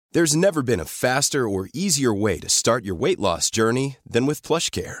There's never been a faster or easier way to start your weight loss journey than with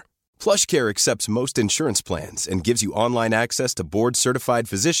PlushCare. PlushCare accepts most insurance plans and gives you online access to board-certified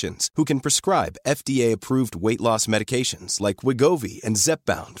physicians who can prescribe FDA-approved weight loss medications like Wegovy and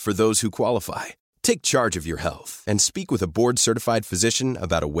Zepbound for those who qualify. Take charge of your health and speak with a board-certified physician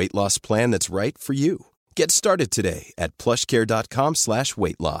about a weight loss plan that's right for you. Get started today at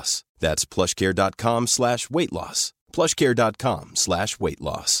plushcare.com/weightloss. That's plushcare.com/weightloss.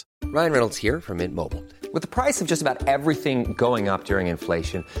 plushcare.com/weightloss. Ryan Reynolds here from Mint Mobile. With the price of just about everything going up during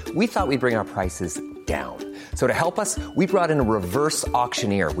inflation, we thought we'd bring our prices down. So to help us, we brought in a reverse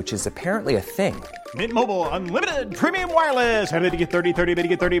auctioneer, which is apparently a thing. Mint Mobile Unlimited Premium Wireless. How to get 30, 30, bit to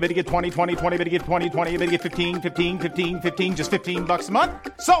get 30, bit to get 20, 20, 20, bit to get 20, 20, bit to get 15, 15, 15, 15, just $15 a month?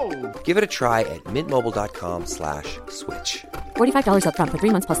 Sold! Give it a try at mintmobile.com/switch. $45 up front for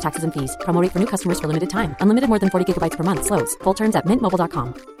 3 months plus taxes and fees. Promo rate for new customers for limited time. Unlimited more than 40 gigabytes per month. Slows full terms at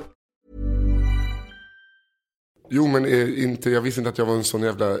mintmobile.com. Jo, men inte, jag visste inte att jag var en sån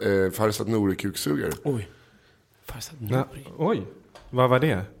jävla Farsad Nouri-kuksugare. Oj. Farsad Nouri. Oj. Vad var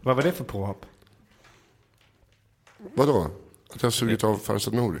det? Vad var det för påhopp? Vadå? Att jag har sugit av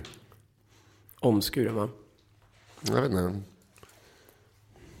Farsad Nouri? Omskuren, va? Jag vet inte.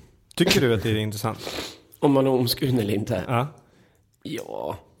 Tycker du att det är intressant? Om man är omskuren eller inte? Ja.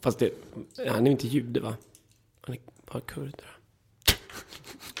 Ja, fast han är inte jude, va? Han är bara kurd.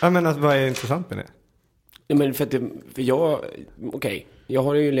 Ja, men alltså, vad är intressant med det? Ja, men för jag... Okej, jag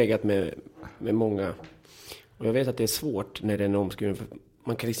har ju legat med många. Och jag vet att det är svårt när det är en omskuren. För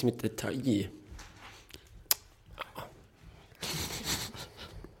man kan liksom inte ta i.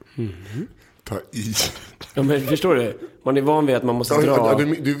 Mm. Ta i. Ja, men förstår du? Man är van vid att man måste dra...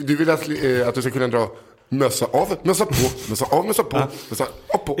 Du vill att du ska kunna dra mössa av, mössa på, mössa av, mössa på, mössa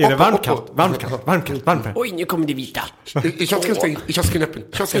upp på. Är det varmkallt? Oj, nu kommer det vita. I kiosken öppen.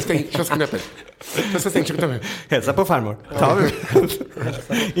 Hälsa på farmor.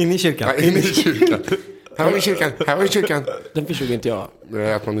 In i kyrkan. Ja, in i kyrkan. Här var kyrkan. Den förstod inte jag.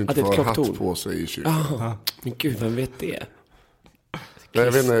 Nej, att man inte får hatt på sig i kyrkan. Aha. Men gud, vem vet det? Nej,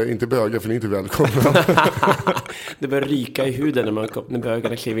 jag vet inte bögar, för ni är inte välkomna. Det börjar ryka i huden när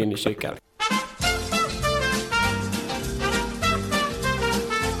bögarna kliver in i kyrkan.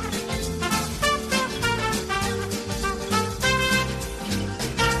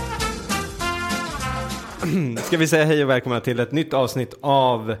 Ska vi säga hej och välkomna till ett nytt avsnitt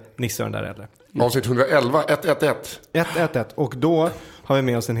av Nisse och den där äldre. Avsnitt 111, 111. 111. Och då har vi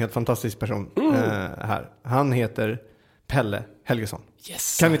med oss en helt fantastisk person här. Han heter Pelle Helgesson.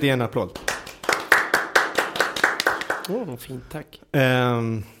 Yes. Kan vi inte ge en applåd? Fint, tack.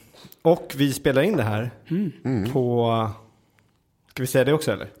 Och vi spelar in det här på... Ska vi säga det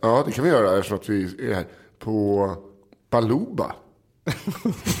också, eller? Ja, det kan vi göra eftersom att vi är här på Baluba.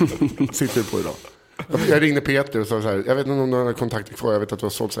 Sitter vi på idag. Jag ringde Peter och sa så här: jag vet inte om några kontakter kvar, jag vet att du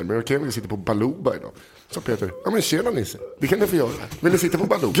har sålt så här, men okej, vi sitter på Baluba idag. Så Peter, ja men tjena Nisse, det kan du få göra. Vill ni sitta på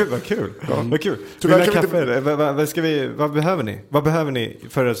Baluba? Gud, vad kul. Ja. Vad kul. Vad behöver ni? Vad behöver ni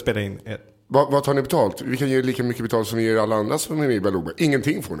för att spela in ett? Vad tar ni betalt? Vi kan ge lika mycket betalt som vi ger alla andra som är med i Baluba.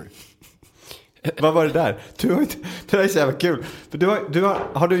 Ingenting får ni. Vad var det där? Det där är så jävla kul.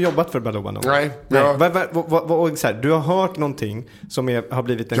 För har du jobbat för Baluba någon? Nej. Du har hört någonting som har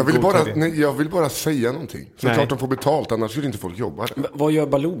blivit en jag vill bara säga någonting. Så klart de får betalt, annars skulle inte folk jobba. Vad gör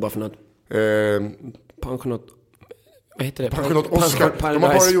Baluba för något? Pensionat... Vad heter det? Pensionat Oscar. De har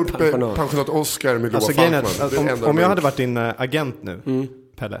bara gjort Pensionat Oscar med Loa Falkman. Om jag hade varit din agent nu,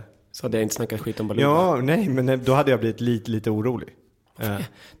 Pelle, så hade jag inte snackat skit om Baluba. Ja, nej, men då hade jag blivit lite orolig.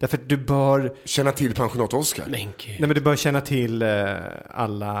 Därför att du bör känna till Pensionat Oscar. Nej, men du bör känna till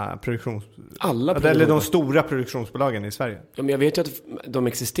alla eller de stora produktionsbolagen i Sverige. Ja, men jag vet ju att de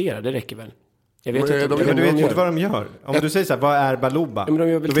existerar, det räcker väl. Jag vet du vet ju inte vad de gör. Om du säger så här, vad är Baluba? Ja, men de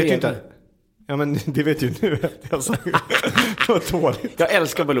gör väl då vet du inte. Ja, men det vet ju nu. Jag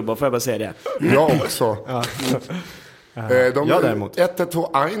älskar Baluba, får jag bara säga det. Jag också. Jag däremot. 112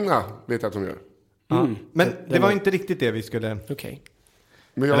 Aina vet jag att de gör. Men det var inte riktigt det vi skulle... Okej.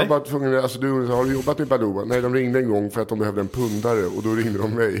 Men jag var bara tvungen, alltså har du jobbat med Baluba? Nej, de ringde en gång för att de behövde en pundare och då ringde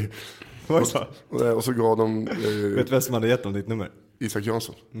de mig. Och så gav de... Vet du vem som hade gett dem ditt nummer? Isak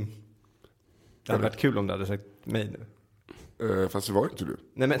Jansson. Det hade varit kul om du hade sagt mig nu. Fast det var inte du.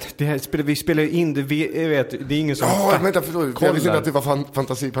 Nej, men vi spelar in det, det är ingen som... Vänta, förlåt. Jag visste inte att det var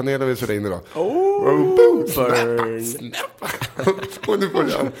fantasipanelen vi spelade in idag. Och nu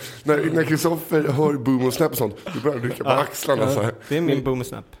börjar när Kristoffer hör boom och snap och sånt, du börjar rycka på axlarna så här. Det är min boom och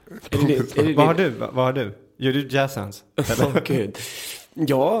snap. Vad har du? Gör du jazzhands? Gud.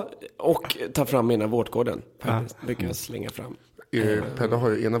 Ja, och ta fram mina vårtgården. Brukar jag slänga fram. Pelle har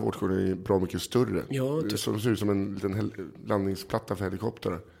ju ena vårtgården bra mycket större. Ja, som ser ut som en liten landningsplatta för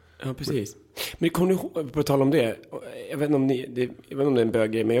helikoptrar. Ja, precis. Men kommer du ihåg, på att tala om det, jag vet inte om det är en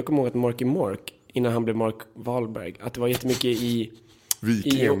böggrej, men jag kommer ihåg att Marky Mark, innan han blev Mark Wahlberg, att det var jättemycket i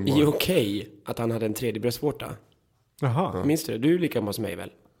Okej att han hade en 3D bröstvårta. Jaha. Minns du det? Du är lika gammal som mig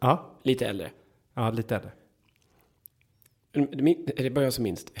väl? Ja. Lite äldre. Ja, lite äldre. Är det bara jag som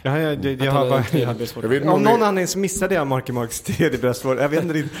minns det? Ja, jag vet om någon annan så missade jag Marky Marks 3D-bröstvård. Jag vet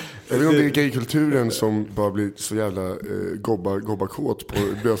inte om det är gaykulturen som bara blir så jävla gobba-kåt på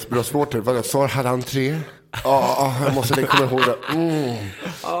bröstvårtor. Vad sa han 3? Jag måste komma ihåg det.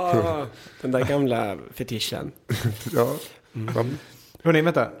 Den där gamla fetischen. Ja. Hörrni,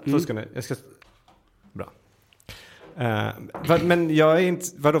 vänta. Jag ska... Bra. Men jag är inte...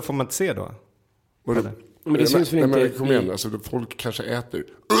 Vadå får man inte se då? Men det syns väl inte... Men kom igen, alltså, folk kanske äter.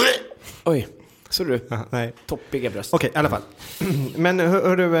 Oj, så du? Nej. Toppiga bröst. Okej, i alla fall. Men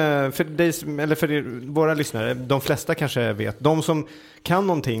hörru, för dig, eller för våra lyssnare, de flesta kanske vet, de som kan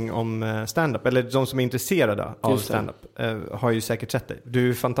någonting om stand-up, eller de som är intresserade av stand-up, har ju säkert sett dig. Du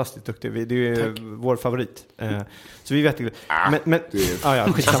är fantastiskt duktig, du är vår favorit. Så vi vet inte.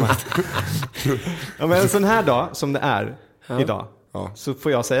 Skitsamma. Men en sån här dag som det är idag, så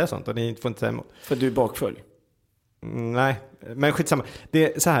får jag säga sånt och ni får inte säga emot. För du är bakfull? Nej, men skitsamma.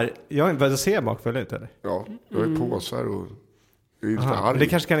 Det är så här, vad ser jag bakfull ut eller? Ja, jag är påsar och jag är lite arg. Det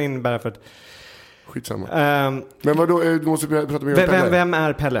kanske kan innebära för att... Skitsamma. Men vadå, du måste prata mer om Pelle. Vem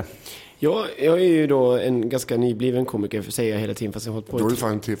är Pelle? Ja, jag är ju då en ganska nybliven komiker, säger jag hela tiden, fast jag har hållit på då är det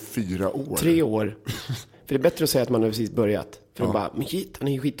fan till 4 år. 3 år. För det är bättre att säga att man har precis börjat. För de bara, men shit, han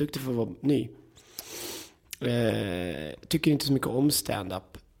är ju skitduktig för att vara ny. Tycker inte så mycket om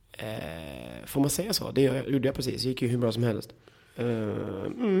stand-up. Får man säga så? Det gjorde jag precis. Det gick ju hur bra som helst.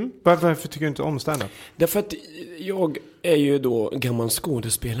 Varför tycker du inte om stand-up? Därför att jag är ju då gammal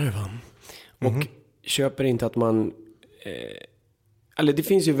skådespelare, va? Och köper inte att man... eller det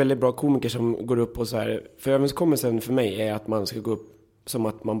finns ju väldigt bra komiker som går upp och så här... För överenskommelsen för mig är att man ska gå upp som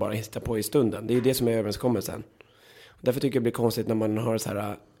att man bara hittar på i stunden. Det är ju det som är överenskommelsen. Därför tycker jag det blir konstigt när man har så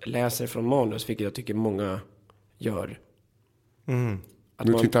här läser från manus, vilket jag tycker många gör.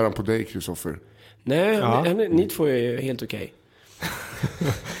 Nu tittar han på dig, Kristoffer. Nej, ni två är ju helt okej.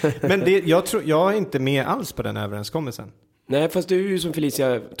 Men jag är inte med alls på den överenskommelsen. Nej, fast du är ju som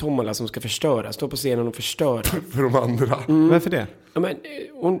Felicia Tomala som ska förstöra. Stå på scenen och förstöra. För de andra. Varför det? Ja, men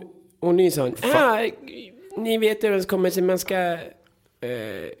hon är ju sån... ni vet överenskommelsen, man ska...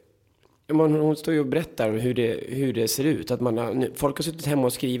 hon står ju och berättar hur det ser ut. Att folk har suttit hemma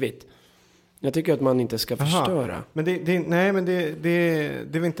och skrivit. Jag tycker att man inte ska förstöra. Men det är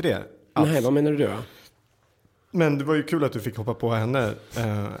väl inte det alls. Nej, vad menar du då? Men det var ju kul att du fick hoppa på henne.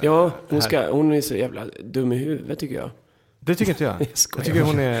 Ja, hon är så jävla dum i huvudet, tycker jag. Det tycker inte jag. Jag tycker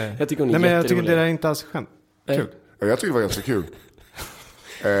hon är... Jag tycker hon är nej, men jag tycker det är inte alls skämt. Kul. Ja, jag tycker det var ganska kul.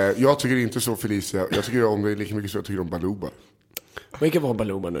 Jag tycker inte så, Felicia. Jag tycker om det lika mycket så jag tycker om Baluba. Vilka var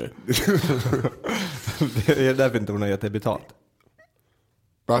Baluba nu? Det är därför inte hon har gett dig betalt.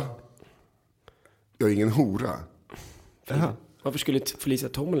 Va? Jag är ingen hora. Jaha. Varför skulle Felicia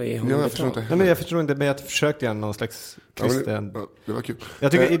Tomala ge honom betalt? Nej, men jag förstår inte, men jag försökte göra någon slags kristen... det var kul.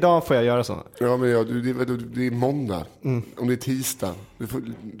 Jag tycker idag får jag göra så. Ja, men det är måndag. Om det är tisdag.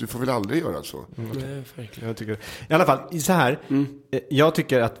 Du får väl aldrig göra så. Nej, verkligen. Jag tycker, i alla fall, så här. Jag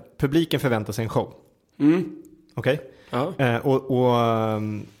tycker att publiken förväntar sig en show. Okej? Ja.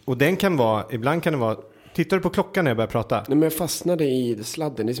 Och den kan vara, ibland kan det vara... Tittar du på klockan när jag börjar prata? Nej, men jag fastnade i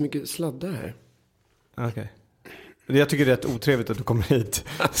sladden. Det är så mycket sladdar här. Okej. Jag tycker det är rätt otrevligt att du kommer hit.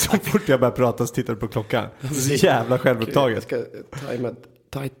 Så fort jag börjar prata så tittar du på klockan. Det är så jävla självupptaget. Jag ska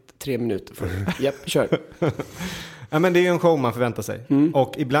ta 3 minuter för det. Japp, kör. Ja, men det är ju en show man förväntar sig.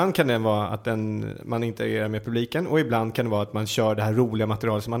 Och ibland kan det vara att man interagerar med publiken. Och ibland kan det vara att man kör det här roliga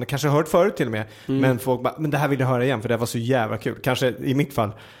materialet som man kanske har hört förut till och med. Men folk bara, men det här vill jag höra igen för det var så jävla kul. Kanske i mitt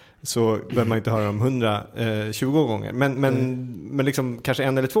fall så behöver man inte höra dem 120 gånger. Men liksom kanske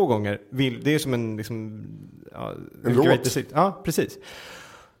 1 eller 2 gånger. Det är som en liksom... Ja, en låt. Ja, precis.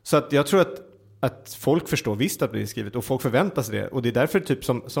 Så att jag tror att folk förstår visst att det är skrivet och folk förväntar sig det. Och det är därför typ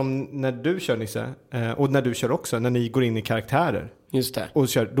som när du kör, Nisse, och när du kör också, när ni går in i karaktärer. Just det. Och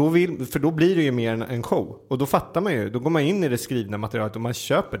kör, för då blir det ju mer en show. Och då fattar man ju, då går man in i det skrivna materialet och man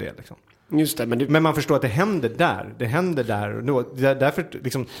köper det liksom. Just det, men man förstår att det händer där och då. Därför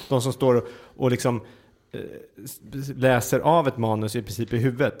liksom de som står och liksom läser av ett manus i princip i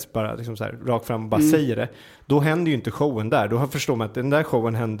huvudet, bara liksom så här, rakt fram och bara säger det, då händer ju inte showen där. Då förstår man att den där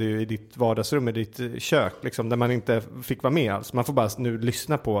showen händer ju i ditt vardagsrum, i ditt kök, liksom, där man inte fick vara med alls. Man får bara nu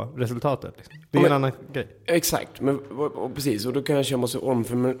lyssna på resultatet. Liksom. Det är en annan grej. Exakt, och precis. Och då kanske jag måste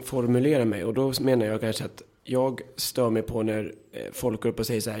omformulera mig. Och då menar jag kanske att jag stör mig på när folk går upp och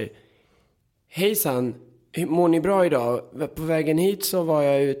säger så här: hejsan, mår ni bra idag? På vägen hit så var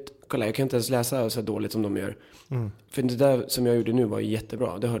jag ut. Kolla, jag kan inte ens läsa så dåligt som de gör. För det där som jag gjorde nu var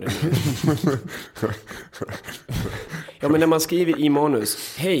jättebra. Det hörde ni. Ja, men när man skriver i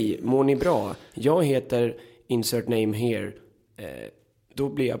manus: hej, mår ni bra? Jag heter insert name here. Då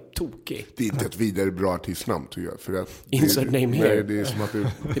blir jag tokig. Det är inte ett vidare bra artistnamn, tycker jag. För att insert name here. Nej, det är som att det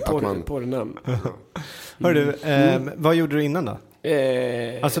är på det namn. Hörru, vad gjorde du innan då?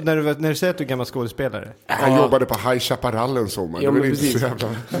 Alltså när du säger att du är gammal skådespelare. Han jobbade på High Chaparral en sommar. Ja, det men var inte så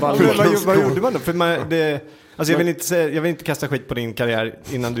jävla... Vad gjorde man då? För alltså jag vill inte kasta skit på din karriär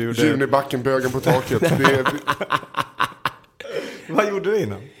innan du gjorde... Junibacken, bögen på taket. Vad gjorde du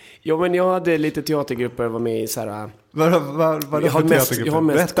innan? Ja, men jag hade lite teatergrupper, var med i så här... Jag har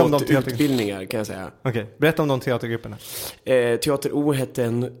mest gått utbildningar, kan jag säga. Okej, berätta om de teatergrupperna. Teater O hette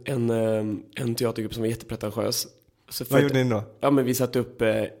en teatergrupp som var jättepretentiös. Vad gjorde ni då? Ja, men vi satte upp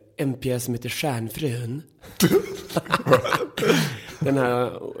en pjäs som heter Stjärnfrön. Den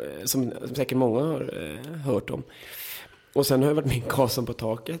här som säkert många har hört om. Och sen har jag varit med i Karlsson på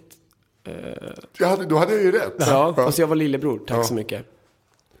taket. Då hade jag ju rätt. Ja, fast jag var lillebror. Tack så mycket.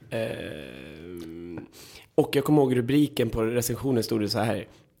 Och jag kommer ihåg rubriken på recensionen, stod det så här: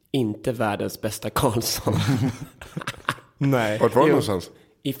 inte världens bästa Karlsson. Nej. Vart var det någonstans?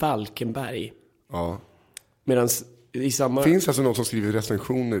 I Falkenberg. Ja. Medans i samma... Finns alltså någon som skriver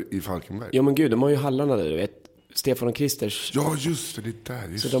recensioner i Falkenberg? Ja, men gud, de har ju hallarna där, du vet. Stefan och Christers. Ja, just det, det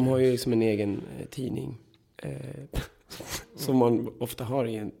där. Så de har ju liksom en egen tidning. Som man ofta har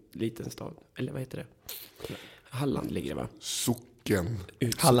i en liten stad. Eller vad heter det? Halland ligger det, va? Socken.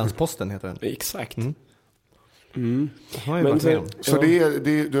 Hallandsposten heter den. Exakt. Men så det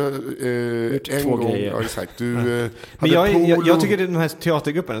är en gång, ja, exakt. Du men jag tycker det är de här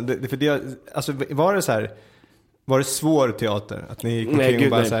teatergrupperna, för alltså var det så här, var det svår teater att ni gick omkring och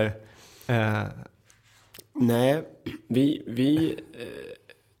bara så här nej,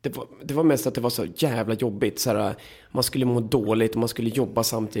 det var mest att det var så jävla jobbigt så här, man skulle må dåligt och man skulle jobba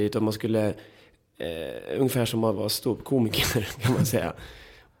samtidigt och man skulle ungefär som man var ståuppkomiker, kan man säga.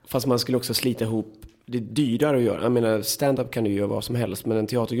 Fast man skulle också slita ihop. Det är dyrare att göra. Jag menar, stand-up kan du göra vad som helst. Men en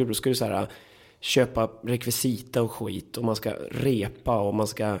teatergrupp, då ska du så här, köpa rekvisita och skit. Och man ska repa och man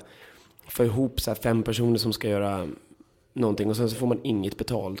ska få ihop så här 5 personer som ska göra någonting. Och sen så får man inget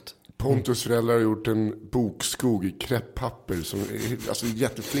betalt. Pontus föräldrar har gjort en bokskog i kräpppapper. Som är, alltså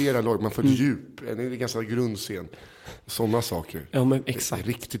jätteflera lag. Man får ett djup. Det är en ganska grundscen. Sådana saker. Ja, men exakt.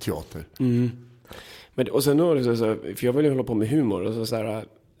 Riktig teater. Men, och sen då, för jag vill ju hålla på med humor. Och så här...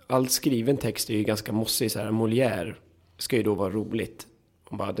 All skriven text är ju ganska mossig. Så här, Molière ska ju då vara roligt.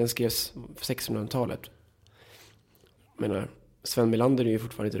 Och bara, den skrevs på 1600-talet. Men Sven Melander är ju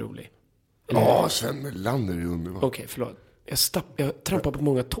fortfarande inte rolig. Ja, Sven Melander är underbar. Okej, förlåt. Jag trampar på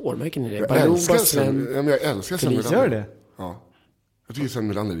många tår, märker ni det? Jag älskar Sven Melander. Gör det? Ja. Jag tycker Sven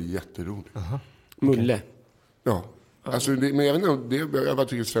Melander är jätterolig. Mulle. Ja. Alltså, men jag vet inte, jag bara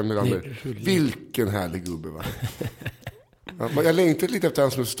tycker Sven Melander. Vilken härlig gubbe, va? Jag längtar lite efter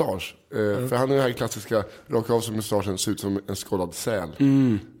hans mustasch. För han är den här klassiska raka av sig mustaschen, ser ut som en skållad säl.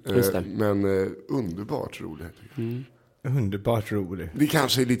 Men underbart rolig. Underbart rolig. Det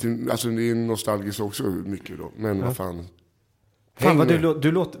kanske är lite, alltså det är nostalgiskt också mycket då. Men vad fan. Fan vad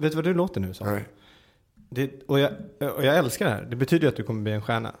du låter, vet du vad du låter nu så? Nej. Och jag älskar det här. Det betyder att du kommer bli en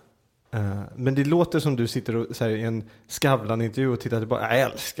stjärna. Men det låter som du sitter och, så här, i en Skavlan-intervju och tittar tillbaka.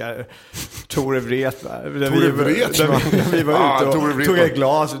 Jag älskar Tore Wretman. När vi var ute och tog ett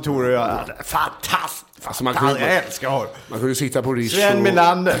glas och Tore och jag. Fantastiskt. Alltså jag älskar honom. Man kunde sitta på Rish. Sven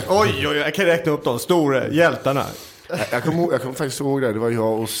Melander. Oj, jag kan räkna upp de stora hjältarna. Jag kommer faktiskt ihåg det. Det var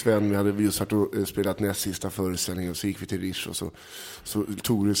jag och Sven. Vi hade just varit och spelat näst sista föreställningen. Och så gick vi till Rish. Och så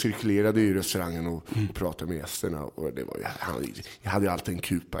Tore cirkulerade i restaurangen och pratade med gästerna. Och det var jag hade alltid en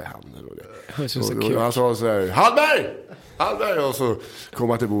kupa i handen. Och han sa så här: Hallberg! Och så kom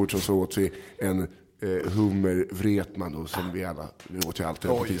han till bordet och så åt vi en hummer Wretman då, som vi åt ju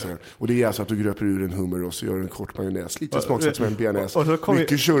alltid på tisdagen. Och det är alltså att du gröper ur en hummer och så gör en kort majonnäs, lite smaksatt som en bearnaise,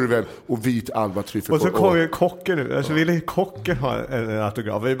 mycket körvel och vit albatryffel. Och så kom ju kocken nu, alltså ville kocken ha en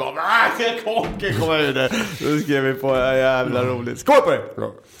autograf. Vi bara, kocken kommer ut där. Då skrev vi på, jävla roligt. Skål på det!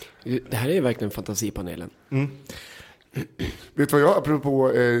 Det här är verkligen fantasipanelen. Vet du vad jag,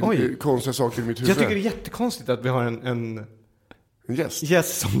 apropå konstiga saker i mitt huvud? Jag tycker det är jättekonstigt att vi har en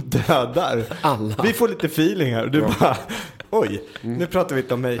gäst som dödar. Alla. Vi får lite feeling här. Du bara, oj, nu pratar vi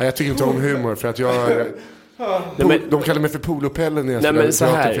inte om mig. Nej, jag tycker inte om humor för att de kallar mig för polopellen när jag Nej, men så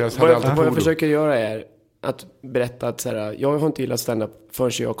teater, vad jag försöker göra är att berätta att så här, jag har inte gillat stand-up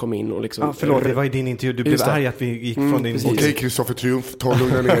förrän jag kom in och liksom... förlåt, det var i din intervju. Du blev arg att vi gick från din... Okej, Kristoffer Triumf, ta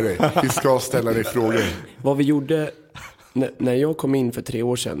lugna ner dig. Vi ska ställa dig frågor. Vad vi gjorde när jag kom in för 3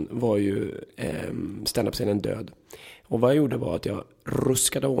 år sedan var ju stand-up-scenen död. Och vad jag gjorde var att jag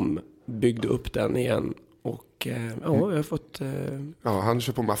ruskade om, byggde upp den igen. Och jag har fått... Ja, han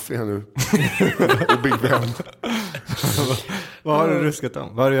kör på maffia nu. Och Big Ben. Vad har du ruskat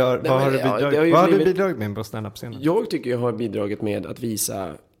om? Vad har du bidragit med på stand-up-scenen? Jag tycker jag har bidragit med att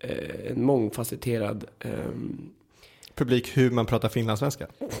visa en mångfacetterad... publik hur man pratar finlandssvenska.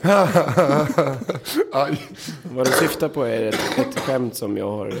 Vad du syftar på är ett skämt som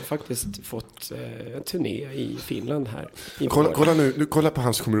jag har faktiskt fått en turné i Finland här. Kolla på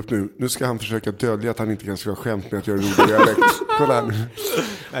han som kommer upp nu. Nu ska han försöka dölja att han inte kan skriva skämt med att göra rolig dialekt. Kolla här nu.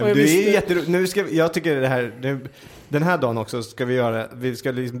 Nej, du är jätteroligt. Jag tycker det här... Den här dagen också ska vi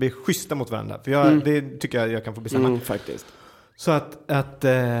ska liksom bli schyssta mot varandra. För det tycker jag kan få bestämma. Faktiskt. Så att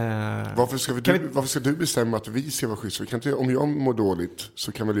varför ska du bestämma att vi ska vara schyssta? Kan inte, om jag mår dåligt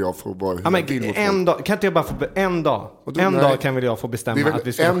så kan väl jag få bara... en dag, kan inte jag bara få en dag? Dag kan väl jag få bestämma att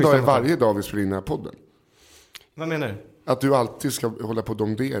vi ska vara schyssta. En dag är varje dag vi spelar in den här podden. Vad menar du? Att du alltid ska hålla på att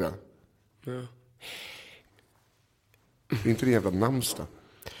domdera. Ja. Det är inte det jävla namnsdag.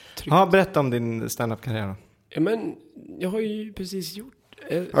 Ja, berätta om din stand-up-karriär då. Ja, men jag har ju precis gjort...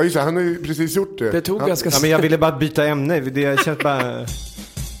 Ja, just det, han har ju precis gjort det. Det tog ganska... Ja, men jag ville bara byta ämne. Det känns bara...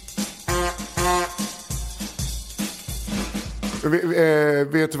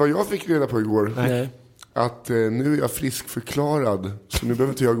 Vet du vad jag fick reda på igår? Nej. Att nu är jag friskförklarad. Så nu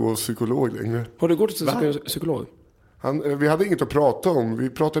behöver inte jag gå psykolog längre. Har du gått till psykolog? Vi hade inget att prata om. Vi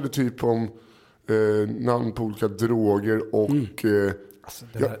pratade typ om namn på olika droger och... Alltså,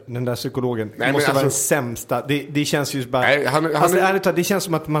 den där psykologen måste vara den sämsta. Det känns ju bara... Nej, ärligt talat, det känns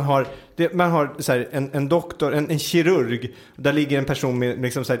som att man har så här, en doktor, en kirurg. Där ligger en person med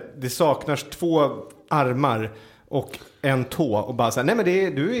liksom så här, det saknas 2 armar och en tå. Och bara så här, nej men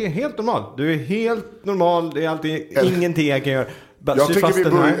du är helt normal. Du är helt normal. Det är alltid ingenting jag kan göra. Jag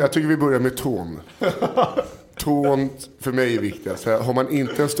tycker vi börjar med tån. Tån för mig är viktigast. Har man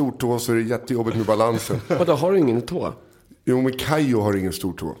inte en stor tå så är det jättejobbigt med balansen. Och då har du ingen tå? Jo, men Kajo har ingen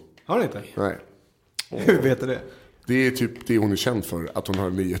stor tå. Har hon inte? Nej. Hur vet du det? Det är typ det hon är känd för, att hon har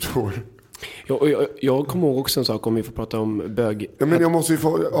 9 tår. Jag kommer ihåg också en sak om vi får prata om bög. Ja, men jag måste ju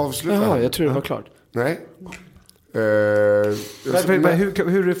få avsluta. Jaha, jag tror det var klart. Nej.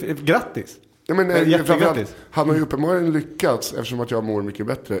 Grattis. Ja, men, han har ju uppenbarligen lyckats eftersom att jag mår mycket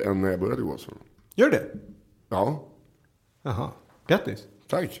bättre än när jag började gå. Så. Gör det? Ja. Jaha, grattis.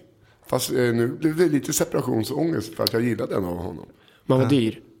 Tack. Fast nu blev det lite separationsångest för att jag gillade den av honom. Man var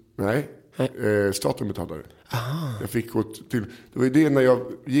dyr? Nej, staten betalade. Jag fick gå till... Det var ju det när jag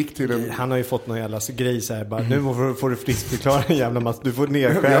gick till en... Han har ju fått någon jävla grej så här. Bara, nu får du friskförklara en jävla massa. Du får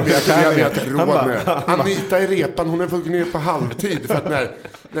nedskärning. Jag vet råd med. Anita i repan, hon är fått ner på halvtid. För att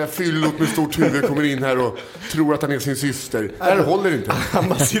när fyllot med stort huvud kommer in här och tror att han är sin syster. Det håller inte. Han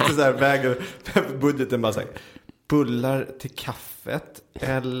bara sitter så här och väger budgeten bara så här. Bullar till kaffet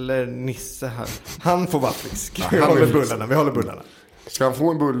eller Nisse här. Han får vara frisk. Vi håller bullarna. Ska han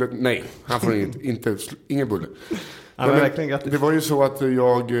få en bulle? Nej, han får ingen bulle. Ja, men verkligen grattis. Det var ju så att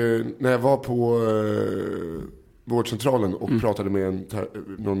jag, när jag var på vårdcentralen och pratade med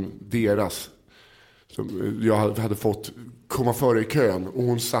någon deras som jag hade fått komma före i kön, och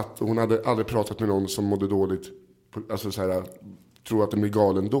hon satt och hon hade aldrig pratat med någon som mådde dåligt, alltså så här, tror att den blir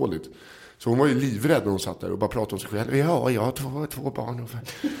galen dåligt. Så hon var ju livrädd när hon satt där och bara pratade om sig själv. Ja, jag har två barn.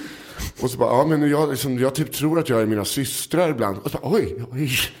 Och så bara, ja men jag typ tror att jag är mina systrar ibland. Och så bara, oj.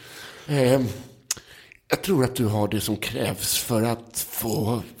 Jag tror att du har det som krävs för att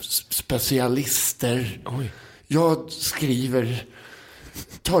få specialister. Oj. Jag skriver,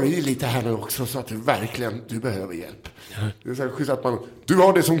 tar i lite här nu också så att du behöver hjälp. Ja. Det är så här schysst att du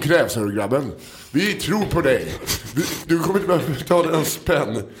har det som krävs, hör grabben. Vi tror på dig. Du kommer inte behöva betala en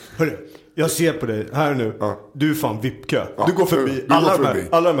spänn. Hörru. Jag ser på dig här nu. Ja. Du är fan vippkö. Ja. Du går förbi.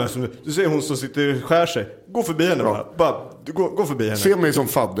 Alla de här som du ser hon som sitter och skär sig. Gå förbi henne bara. Du går förbi henne. Se mig som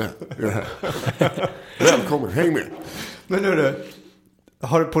fadde. Välkommen, häng med. Men hörru,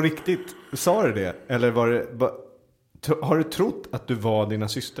 har du på riktigt, sa du det? Eller var det har du trott att du var dina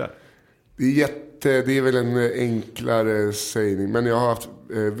systrar? Det är väl en enklare sägning, men jag har haft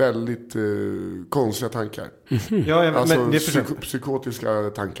väldigt konstiga tankar. Ja, alltså men det är psykotiska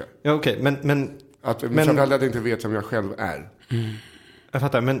tankar. Ja, okej, men framförallt att jag inte vet vem jag själv är. Jag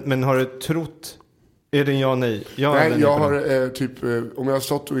fattar, men har du trott? Är det ja, nej? Ja, nej, jag har om jag har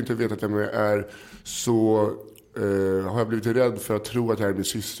stått och inte vetat vem jag är, så har jag blivit rädd för att tro att jag är min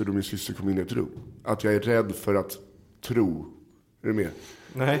syster, och min syster kommer in i ett rum. Att jag är rädd för att tro. Är du med?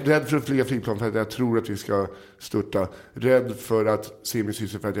 Nej. Rädd för att flyga flygplan för att jag tror att vi ska störta. Rädd för att se min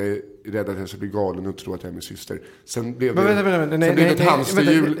syster för att jag är rädd att jag ska bli galen och tro att jag är min syster. Sen blev det ett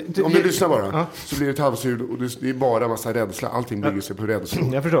hamsterhjul. Om du lyssnar bara, så blir det ett hamsterhjul, och det är bara en massa rädsla. Allting bygger sig på rädsla.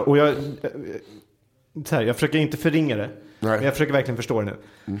 Jag förstår, och jag försöker inte förringa det. Nej. Men jag försöker verkligen förstå det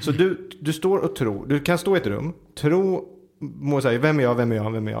nu. Så du står och tror. Du kan stå i ett rum, må säga, vem är jag?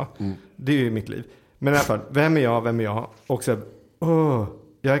 Det är ju mitt liv. Men i alla fall, vem är jag? Och så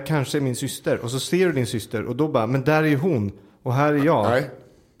jag kanske är min syster. Och så ser du din syster, och då bara, men där är ju hon, och här är jag. Nej,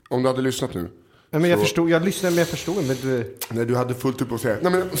 om du hade lyssnat nu. Nej, men jag lyssnade, men jag förstod. Men när du hade fullt upp och säga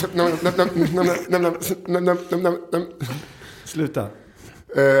sluta.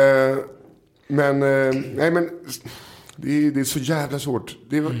 Nej, men det är så jävla svårt.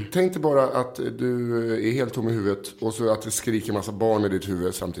 Tänk dig bara att du är helt tom i huvudet, och så att det skriker massa barn i ditt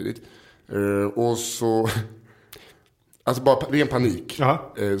huvud samtidigt. Och så alltså bara ren panik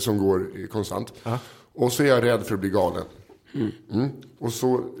som går konstant. Och så är jag rädd för att bli galen. Och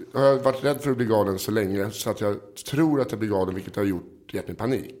så har jag varit rädd för att bli galen så länge, så att jag tror att jag blir galen, vilket har gett mig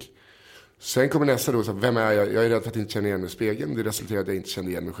panik. Sen kommer nästa då, så vem är jag? Jag är rädd för att inte känna igen mig i spegeln. Det resulterar att jag inte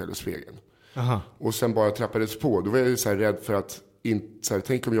kände igen mig själv i spegeln. Och sen bara trappades på. Då var jag så här rädd för att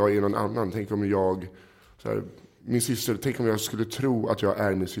tänk om jag är någon annan. Tänk om jag min syster, tänk om jag skulle tro att jag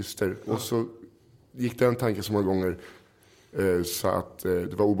är min syster. Och så gick den tanken så många gånger, så att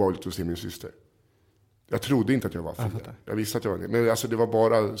det var obehagligt att se min syster. Jag trodde inte att jag var fri. Jag visste att jag var det. Men alltså, det var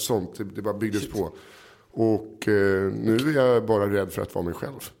bara sånt. Det bara byggdes på. Och nu är jag bara rädd för att vara mig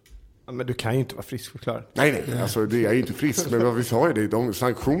själv. Ja, men du kan ju inte vara friskförklarad. Nej. Alltså, jag är inte frisk. Men vad vi sa är det, de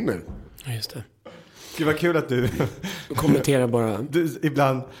sanktioner. Just det. Det var kul att du kommenterar bara. Du,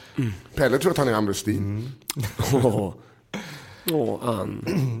 ibland. Pelle tror att han är amnesti. Ann.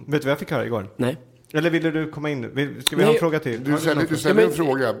 Vet du vad jag fick höra igår? Nej. Eller ville du komma in? Ska vi ha en fråga till? Du ställde en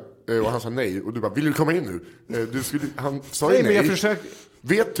fråga, och han sa nej. Och du bara, vill du komma in nu? Han sa ju nej. Men jag försökte...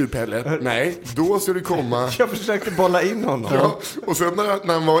 Vet du, Pelle? Nej, då ska du komma. Jag försökte bolla in honom. Ja, och sen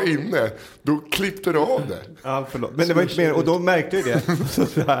när han var inne, då klippte du av det. Ja, förlåt. Men det var inte mer, och då märkte jag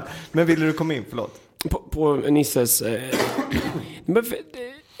det. Men ville du komma in, förlåt? På Nisses...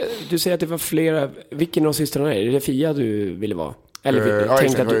 du säger att det var flera... Vilken av systrarna är det? Är det Fia du ville vara? Eller ja,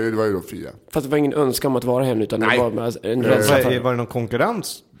 exakt. Det var ju då Fia. Fast det var ingen önskan om att vara henne, utan det var en rädsla för... Var det någon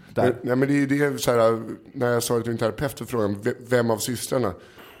konkurrens där? Nej, men det är så här, när jag sa till min terapeut för frågan, vem av systrarna?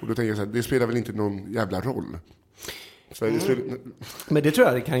 Och då tänkte jag så här, det spelar väl inte någon jävla roll. Men det tror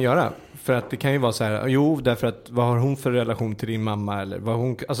jag det kan göra. För att det kan ju vara så här, därför att vad har hon för relation till din mamma? Eller vad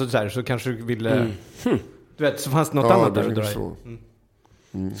hon, alltså så här, så kanske du ville... Du vet, så fanns det något annat där att dra i.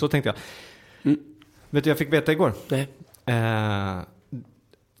 Så tänkte jag. Vet du, jag fick veta igår. Nej.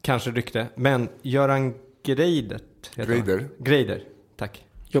 Kanske rykte. Men Göran Greider, tack.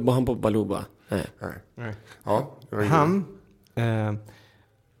 Jobbar han på Baluba? Nej. Ja,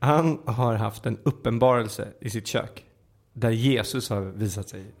 han har haft en uppenbarelse i sitt kök. Där Jesus har visat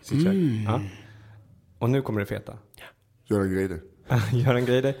sig i sitt kök. Ja. Och nu kommer det feta. Göran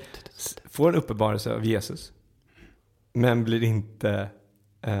Greider får en uppenbarelse av Jesus. Men blir inte...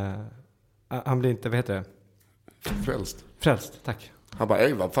 han blir inte, vad heter det? Frälst, tack. Han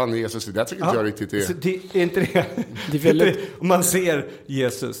bara, vad fan är Jesus? Det tycker inte jag riktigt det. Det är inte det. Det är väldigt... Om man ser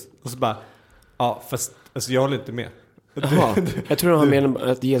Jesus och så bara, fast alltså, jag håller inte med. Jaha, jag tror han menar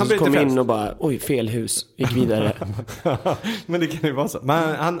att Jesus kom in och bara, oj, fel hus, gick vidare. Men det kan ju vara så.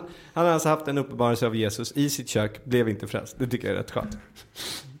 Men han har alltså haft en uppenbarelse av Jesus i sitt kök, blev inte frälst. Det tycker jag är rätt skönt.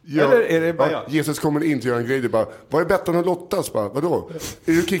 Ja, eller är det bara Jesus kommer in till Göran Greider bara, vad är Bettan och Lottas? Bara, vadå?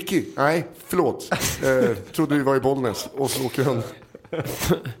 Är du Kiki? Nej, förlåt. Trodde vi var i Bollnäs. Och så åker han.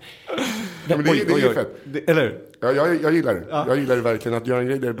 Men det är fett. Eller? Ja, jag gillar det. Jag gillar det verkligen att Göran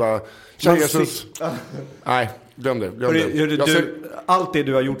Greider bara, tja Jesus. Nej, glöm det. Allt det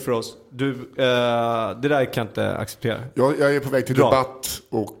du har gjort för oss, det där kan jag inte acceptera. Jag är på väg till debatt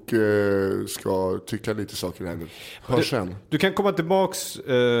och ska tycka lite saker här nu. Du kan komma tillbaks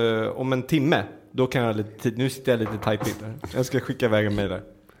om en timme. Då kan jag lite tid. Nu sitter jag lite tajpigt där. Jag ska skicka iväg en mejl där.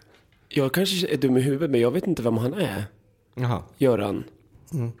 Jag kanske är dum i huvudet, men jag vet inte vem han är. Jaha. Göran.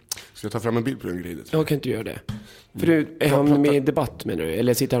 Ska jag ta fram en bild på den grejen? Jag kan inte göra det. För du, är han med i debatt menar du?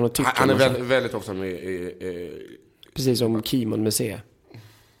 Eller sitter han och tycker? Han är väldigt ofta med precis som Kimon med C.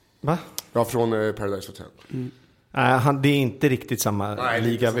 Va? Ja, från Paradise Hotel. Nej, det är inte riktigt samma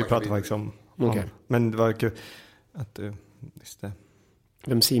liga vi pratar faktiskt om. Okay. Men det var kul att du visste.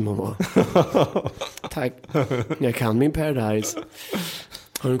 Vem Simon var. Tack. Jag kan min Paradise.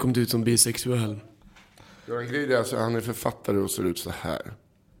 Har du kommit ut som bisexuell? Göran Grid, alltså, han är författare och ser ut så här.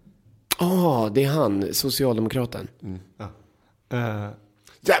 Det är han, socialdemokraten.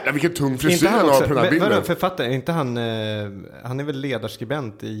 Jävlar vilken tung frisyr han har på den här bilden. Vadå författare? Är inte han är väl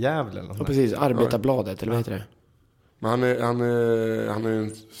ledarskribent i Gävle eller något? Ja, precis. Arbetarbladet, eller vad heter det? Men han är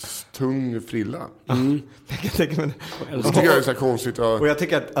en tung frilla. Jag tycker Jag är så här konstigt. Och jag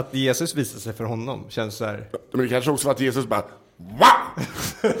tycker att Jesus visar sig för honom känns så här. Men det kanske också var att Jesus bara wow!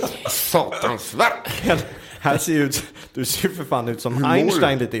 Satansverk! Här ser ut, du ser för fan ut som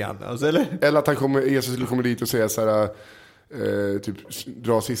Einstein lite grann. Alltså, eller att Jesus kommer dit och säga så här, typ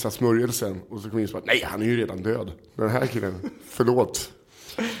dra sista smörjelsen. Och så kommer in och bara, nej han är ju redan död. Den här killen, förlåt.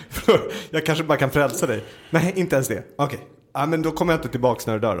 Jag kanske bara kan frälsa dig. Nej, inte ens det. Okej. Ja, men då kommer jag inte tillbaka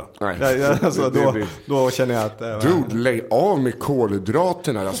när du dör då. Nej. Alltså, då känner jag att... Dude, lägg av med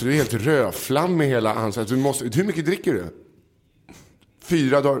kolhydraterna. Alltså, du är helt rödflammig hela ansiktet. Hur mycket dricker du?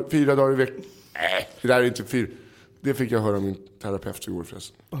 4 dagar i veckan. Nej, det där är inte 4. Det fick jag höra av min terapeut igår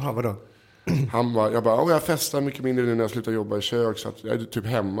förresten. Jaha, vadå? Jag festar mycket mindre nu när jag slutar jobba i kök. Så att jag är typ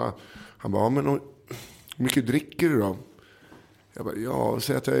hemma. Han bara, men hur mycket dricker du då? Jag bara,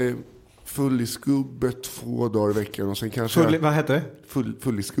 säg att jag är full i skubbet 2 dagar i veckan. Och sen kanske vad heter det?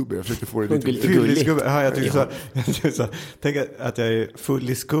 Full i skubbe. Jag försökte få det lite full i skubbe. Ja, jag tycker så. Tänk att jag är full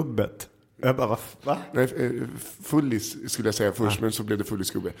i skubbet. Jag bara, va? Nej, full i skulle jag säga först. Men så blev det full i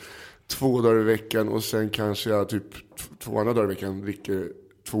skubbe. 2 dagar i veckan. Och sen kanske jag typ 2 andra dagar i veckan dricker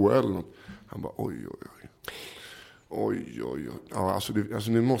 2 öl. Han bara, oj. Ja,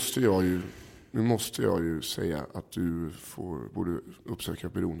 alltså nu måste jag ju säga att du borde uppsöka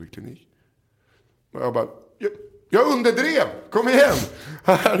beroendeklinik. Och jag bara, jag underdrev! Kom igen!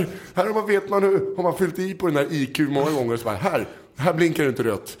 Här vet man hur, har man fyllt i på den här IQ många gånger. Så bara, här blinkar det inte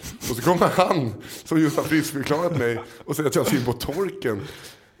rött. Och så kommer han som just har friskförklarat mig och säger att jag ser på torken.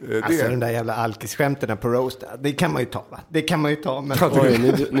 Alltså den där jävla alkisskämten på roast, det kan man ju ta va? Det kan man ju ta. Men...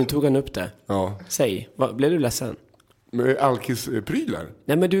 nu tog han upp det. Ja. Säg, blev du ledsen? Med alkis-prylar?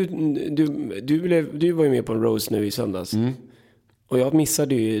 Nej, men du var ju med på en roast nu i söndags. Och jag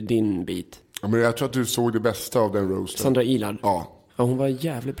missade ju din bit. Ja, men jag tror att du såg det bästa av den roasten. Sandra Ilar? Ja. Ja, hon var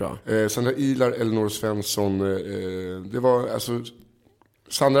jävligt bra. Sandra Ilar, Elinor Svensson. Det var alltså...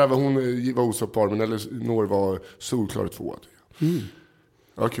 Sandra hon var ostoppbar, men Elinor var solklar 2.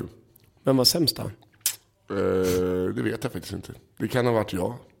 Ja, kul. Men var sämst då? Det vet jag faktiskt inte. Det kan ha varit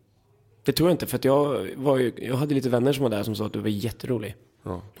jag. Det tror jag inte, för att jag hade lite vänner som var där som sa att du var jätterolig.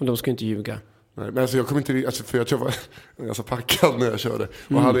 Ja. Och de skulle inte ljuga. Nej, men alltså jag kommer inte... Alltså, för jag var ganska packad när jag körde.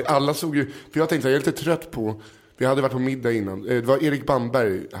 Och alla såg ju... För jag tänkte, jag är lite trött på... Vi hade varit på middag innan. Det var Erik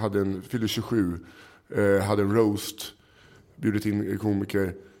Bamberg, fyllde 27. Hade en roast. Bjudit in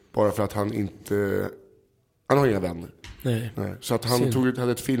komiker. Bara för att han inte... Han har inga vänner. Nej. Så att han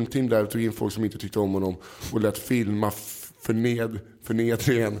hade ett filmteam där och tog in folk som inte tyckte om honom. Och lät filma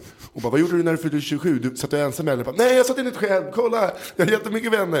förnedringen. Och bara, vad gjorde du när du fyllde 27? Du satt ensam eller? Nej, jag satt inte själv. Kolla, jag har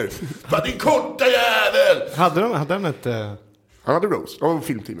jättemycket vänner. Bara, din korta jävel! Hade han ett... Han hade roast. Ja,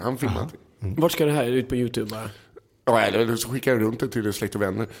 filmteam. Han filmade. Vart ska det här ut på YouTube bara? Ja, eller så skickar jag runt det till släkt och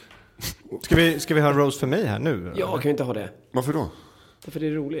vänner. Ska vi ha en roast för mig här nu? Ja, kan vi inte ha det? Varför då? För det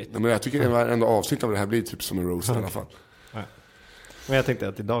är roligt. Nej, men jag tycker att varenda avsnitt av det här blir typ som en roast i alla fall. Nej. Men jag tänkte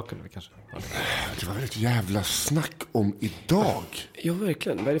att idag kunde vi kanske... Det var väl ett jävla snack om idag. Ja,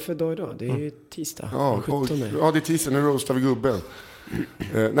 verkligen. Vad är det för dag idag? Det är ju tisdag. Ja, 17. Ja, det är tisdag. Nu roastar vi gubben.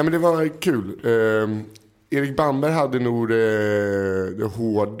 Nej, men det var kul. Erik Bamberg hade nog det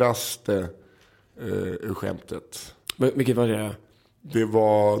hårdaste skämtet. Vilket var det då? Det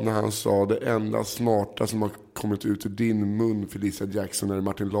var när han sa det enda smarta som har kommit ut ur din mun, Felicia Jackson, är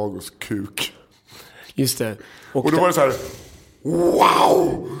Martin Lagos kuk. Just det. Och då var det så här,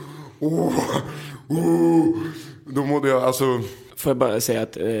 wow! Då mådde jag, alltså... Får jag bara säga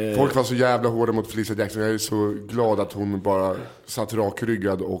att... Folk var så jävla hårda mot Felicia Jackson. Jag är så glad att hon bara satt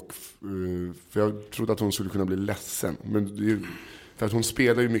rakryggad och... för jag trodde att hon skulle kunna bli ledsen. Men för att hon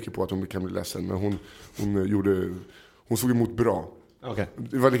spelar ju mycket på att hon kan bli ledsen. Men hon såg emot bra. Okay.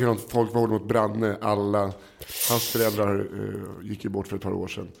 Det var likadant, folk var hårda mot Branne. Hans föräldrar gick ju bort för ett par år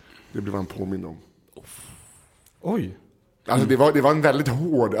sedan. Det blev han påmind om. Oj. Alltså det var en väldigt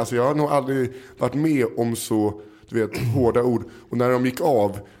hård... Alltså jag har nog aldrig varit med om så, du vet, hårda ord. Och när de gick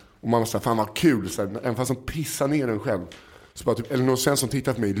av Och man var så här, fan vad kul. Så här, även fast som pissar ner den själv. Så bara typ, eller någon sen som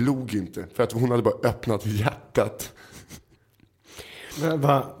tittat på mig log inte. För att hon hade bara öppnat hjärtat.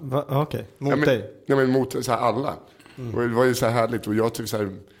 Okej, mot dig? Nej, men mot så här, alla. Och det var ju så här härligt. Och jag tyckte så här,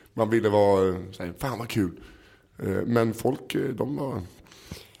 man ville vara så här, fan vad kul. Men folk, de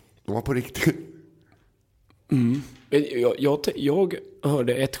var på riktigt. Jag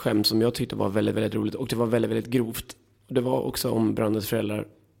hörde ett skämt som jag tyckte var väldigt, väldigt roligt. Och det var väldigt, väldigt grovt. Och det var också om Brandes föräldrar.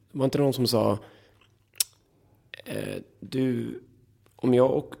 Det var inte någon som sa... om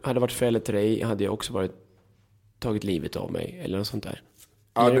jag hade varit förälder till dig hade jag också tagit livet av mig. Eller något sånt där.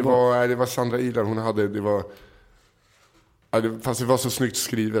 Ja, det var Sandra Ilar. Hon hade... fast det var så snyggt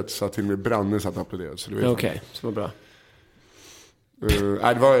skrivet så att till och med Brandes hade applåderat. Okej, så var bra.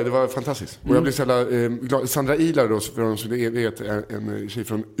 Det var fantastiskt. Och jag blev så jävla glad. Sandra Ilar då, för de som vet, en tjej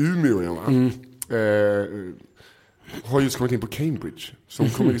från Umeå, har just kommit in på Cambridge. Så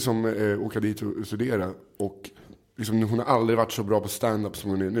hon kommer liksom åka dit och studera. Och liksom, hon har aldrig varit så bra på stand-up som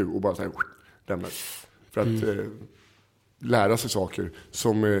hon är nu. Och bara så här, lämnar. För att lära sig saker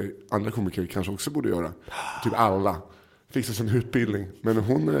som andra komiker kanske också borde göra. Typ alla. Fixa sin utbildning. Men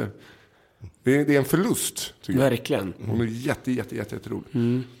hon... Det är en förlust, tycker jag. Verkligen. Hon är jätterolig.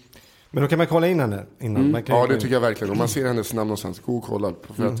 Men då kan man kolla in henne innan. Man kan ja, det tycker jag verkligen. Om man ser hennes namn någonstans, gå och kolla.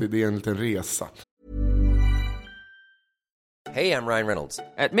 För att det är en liten resa. Hey, I'm Ryan Reynolds.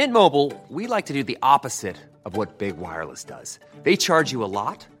 At Mint Mobile, we like to do the opposite of what Big Wireless does. They charge you a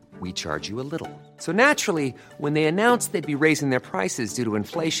lot, we charge you a little. So naturally, when they announced they'd be raising their prices due to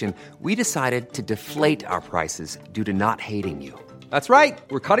inflation, we decided to deflate our prices due to not hating you. That's right.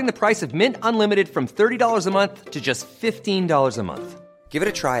 We're cutting the price of Mint Unlimited from $30 a month to just $15 a month. Give it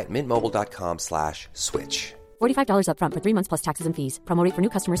a try at mintmobile.com/switch. $45 up front for 3 months plus taxes and fees. Promo rate for new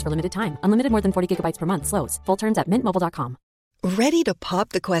customers for limited time. Unlimited more than 40 gigabytes per month. Slows full terms at mintmobile.com. Ready to pop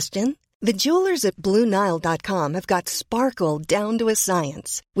the question? The jewelers at BlueNile.com have got sparkle down to a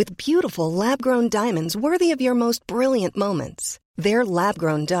science with beautiful lab-grown diamonds worthy of your most brilliant moments. Their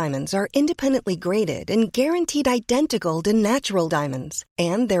lab-grown diamonds are independently graded and guaranteed identical to natural diamonds.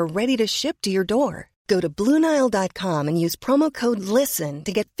 And they're ready to ship to your door. Go to BlueNile.com and use promo code LISTEN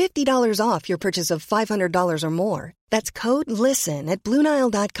to get $50 off your purchase of $500 or more. That's code LISTEN at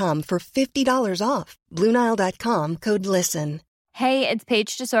BlueNile.com for $50 off. BlueNile.com, code LISTEN. Hey, it's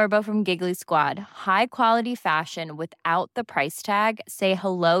Paige DeSorbo from Giggly Squad. High quality fashion without the price tag. Say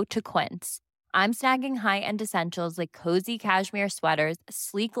hello to Quince. I'm snagging high-end essentials like cozy cashmere sweaters,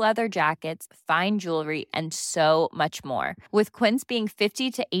 sleek leather jackets, fine jewelry, and so much more. With Quince being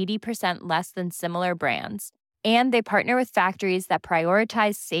 50 to 80% less than similar brands. And they partner with factories that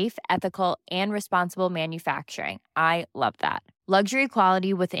prioritize safe, ethical, and responsible manufacturing. I love that. Luxury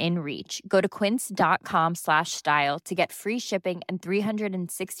quality within reach. Go to quince.com/style to get free shipping and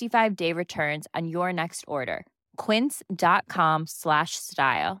 365-day returns on your next order.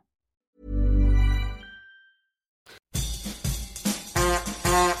 Quince.com/style.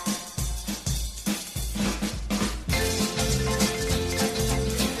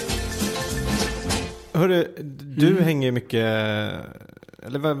 Hörru, du hänger mycket...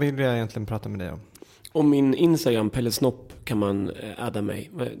 Eller vad vill jag egentligen prata med dig om? Om min Instagram, Pelle Snopp, kan man adda mig.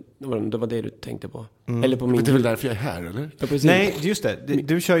 Det var det du tänkte på. Eller på min... Det är väl därför jag är här, eller? Ja, nej, just det.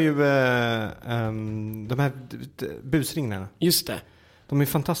 Du kör ju de här busringarna. Just det. De är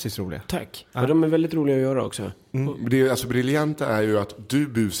fantastiskt roliga. Tack. Ja. Och de är väldigt roliga att göra också. Det alltså briljanta är ju att du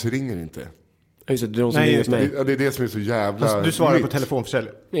busringer inte. Just det, det är de som ringer mig. Det är det som är så jävla alltså, du svarar nytt. på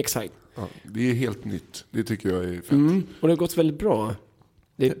telefonförsäljning. Exakt. Ja, det är helt nytt. Det tycker jag är fett. Och det har gått väldigt bra.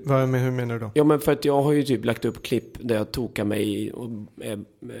 Hur menar du då? Ja, men för att jag har ju typ lagt upp klipp där jag tokar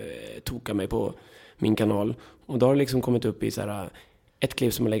mig på min kanal. Och då har det liksom kommit upp i så här, ett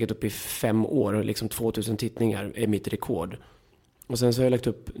klipp som har legat upp i 5 år och liksom 2000 tittningar är mitt rekord. Och sen så har jag lagt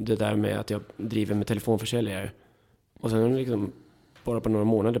upp det där med att jag driver med telefonförsäljare. Och sen har det liksom bara på några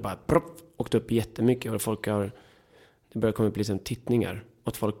månader bara åkt upp jättemycket och folk har, det börjar komma upp liksom tittningar.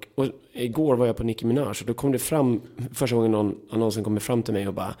 Och igår var jag på Nicki Minaj och då kom det fram första gången någon annonsen kommer fram till mig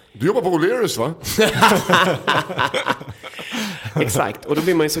och bara du jobbar på O'Learys, va? Exakt, och då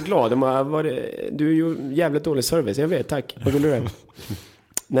blir man ju så glad. Du är ju jävligt dålig service, jag vet, tack.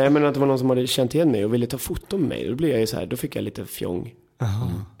 Nej, men att det var någon som hade känt igen mig och ville ta foto med mig. Då blev jag ju så här, då fick jag lite fjong.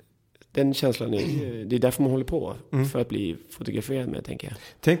 Den känslan är, det är därför man håller på. För att bli fotograferad med, tänker jag.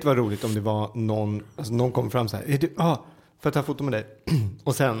 Tänk vad roligt om det var någon kom fram så här, för att ta foto med dig.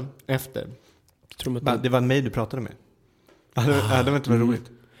 Och sen, efter, det var mig du pratade med. Det var inte så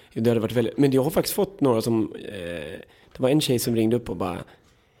roligt. Det hade varit väldigt, men jag har faktiskt fått några som, det var en tjej som ringde upp och bara,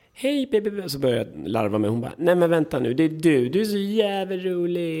 hej baby, så börjar jag larva mig. Hon bara, nej men vänta nu, det är du är så jävla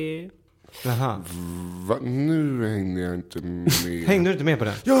rolig. Jaha. Nu hänger jag inte med. Hängde du inte med på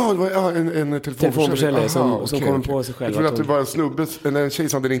det? Ja, det var en telefonförsäljare som kom på sig själv. Jag tror att det var en snubbe, en tjej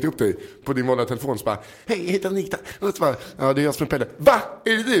som hade ringt upp dig på din vanliga telefon. Så bara, hej, heter Anita? Och så bara, ja, det är jag som är Pelle. Va?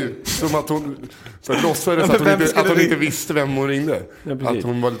 Är det du? Som att hon så låtsades att hon inte visste vem hon ringde. Ja, att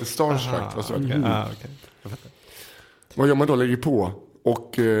hon var lite starstruck. Vad gör man då? Lägger på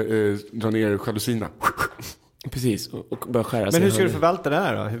och drar ner jalusierna. Precis, och börjar skära sig. Men hur ska du förvalta det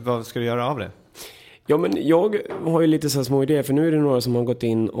här då? Vad ska du göra av det? Ja, men jag har ju lite så här små idéer. För nu är det några som har gått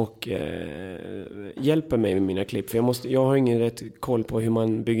in och hjälper mig med mina klipp. För jag har ingen rätt koll på hur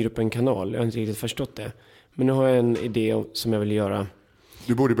man bygger upp en kanal. Jag har inte riktigt förstått det. Men nu har jag en idé som jag vill göra.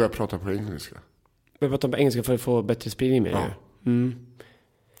 Du borde börja prata på engelska. Börja prata på engelska för att få bättre spridning med det. Mm.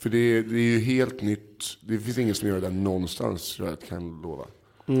 För det är ju helt nytt. Det finns ingen som gör det där någonstans, tror jag kan lova.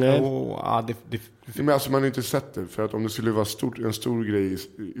 Nej. Men alltså man har inte sett det. För att om det skulle vara en stor grej i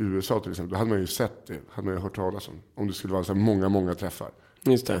USA till exempel, då hade man ju sett det. Hade man ju hört talas om det skulle vara så här många träffar.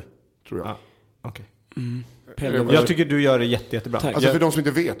 Just det. Tror jag. Okej. Jag tycker du gör det jättebra. Tack. Alltså för de som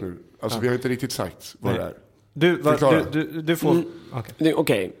inte vet nu. Alltså vi har inte riktigt sagt vad det är. Du får...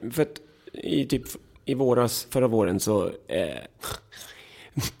 Okej, för att förra våren så...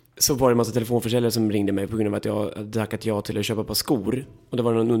 så var det en massa telefonförsäljare som ringde mig på grund av att jag hade tackat ja till att köpa på skor. Och det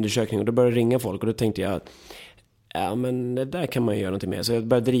var någon undersökning och då började ringa folk. Och då tänkte jag att ja, men det där kan man göra någonting med. Så jag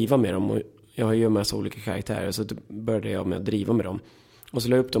började driva med dem. Och jag har ju en massa olika karaktärer. Så då började jag med att driva med dem. Och så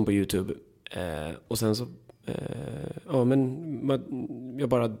la jag upp dem på YouTube. Och sen så... jag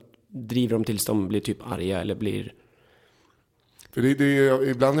bara driver dem tills de blir typ arga eller blir... För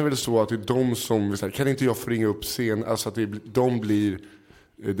ibland är det så att det är de som... Kan inte jag få ringa upp sen? Alltså att de blir...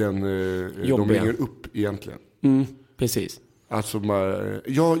 de ringer upp egentligen. Precis. Alltså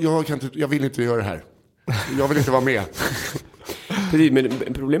jag vill inte göra det här. Jag vill inte vara med. Precis, men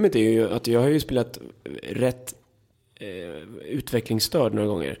problemet är ju att jag har ju spelat rätt utvecklingsstörd några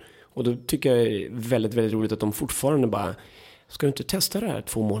gånger. Och då tycker jag det är väldigt, väldigt roligt att de fortfarande bara, ska du inte testa det här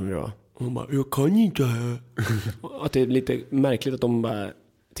 2 månader då? Och hon bara, jag kan inte. Att det är lite märkligt att de bara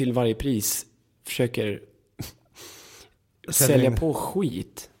till varje pris försöker sälja på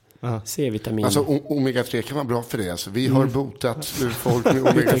skit. C-vitamin. Alltså omega-3 kan vara bra för det. Alltså, vi har botat folk med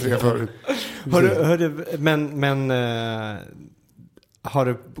omega-3 förut. Men har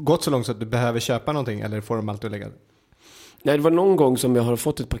det gått så långt så att du behöver köpa någonting eller får de alltid att lägga? Nej, det var någon gång som jag har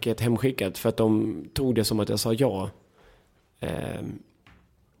fått ett paket hemskickat för att de tog det som att jag sa ja.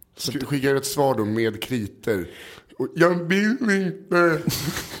 Skickar ett svar då med kriter. Och jag vill inte.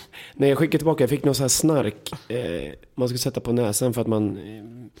 Nej, jag skickade tillbaka. Jag fick någon så här snark. Man skulle sätta på näsan för att man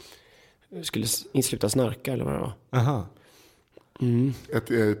skulle insluta snarka eller vad det var. Aha. Ett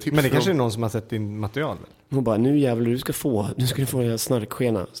tips. Men det kanske är någon som har sett din material. Hon bara, nu jävlar, du ska få en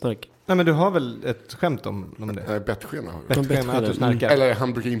snarkskena. Snark. Nej, men du har väl ett skämt om det? Bettskena har Bettskena, att du snarkar. Eller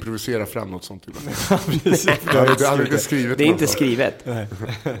han brukar improvisera fram något sånt. Det är inte skrivet. Det är inte skrivet.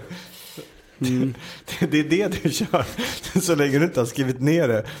 Det är det du kör. Så länge du inte har skrivit ner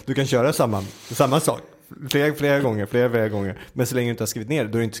det. Du kan köra samma sak. Flera gånger. Men så länge du inte har skrivit ner det,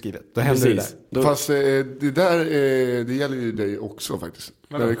 då är det inte skrivet. Då händer det där. Fast det gäller ju dig också faktiskt.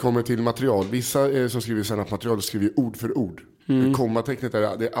 När det kommer till material. Vissa som skriver senat material skriver ord för ord. Kommatecknet det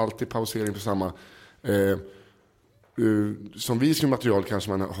är alltid pausering på samma. Som vi skriver material kanske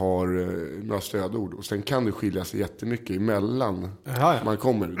man har några stödord. Och sen kan det skilja sig jättemycket emellan man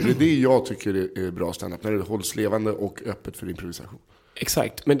kommer. Det är det jag tycker är bra stand-up. När det hålls levande och öppet för improvisation.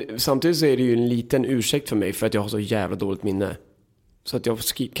 Exakt, men samtidigt så är det ju en liten ursäkt för mig för att jag har så jävla dåligt minne. Så att jag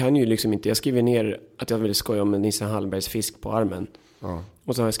kan ju liksom inte, jag skriver ner att jag vill skoja om en Nisse Hallbergs fisk på armen. Ja.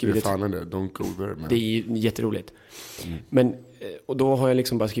 Och så har jag skrivit det. Don't go there, man. Det är jätteroligt. Men, och då har jag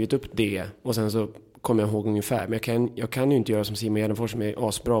liksom bara skrivit upp det och sen så kommer jag ihåg ungefär. Men jag kan ju inte göra som Simon Gärdenfors som är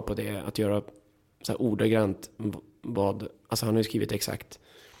asbra på det, att göra så här ordagrant vad, alltså han har ju skrivit exakt.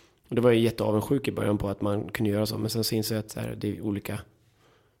 Och det var ju jätteavundsjuk i början på att man kunde göra så. Men sen så inser jag att det är olika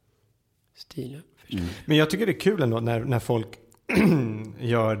stilar. Men jag tycker det är kul ändå när folk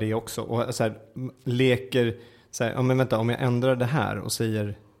gör det också. Och så här, leker så här, men vänta, om jag ändrar det här och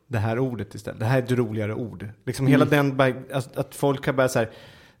säger det här ordet istället. Det här är ett roligare ord. Liksom hela den, att folk har börjat så här,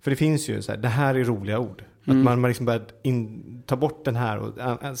 för det finns ju så här, det här är roliga ord. Att man liksom börjar ta bort den här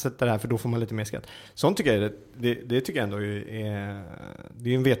och sätta det här, för då får man lite mer skratt. Sånt tycker jag, det tycker jag ändå det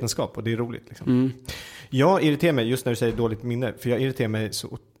är en vetenskap och det är roligt. Liksom. Jag irriterar mig just när du säger dåligt minne, för jag irriterar mig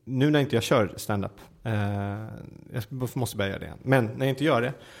så, nu när inte jag kör stand-up. Jag måste börja göra det igen. Men när jag inte gör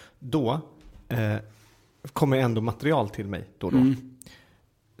det, då kommer ändå material till mig då och då.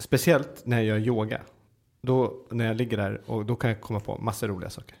 speciellt när jag gör yoga. Då när jag ligger där och då kan jag komma på massa roliga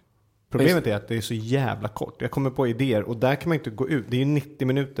saker. Problemet är att det är så jävla kort. Jag kommer på idéer och där kan man inte gå ut. Det är ju 90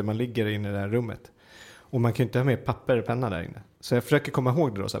 minuter man ligger inne i det här rummet. Och man kan ju inte ha med papper och penna där inne. Så jag försöker komma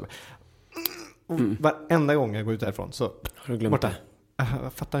ihåg det då. Så här, varenda gång jag går ut därifrån så... Har du glömt det?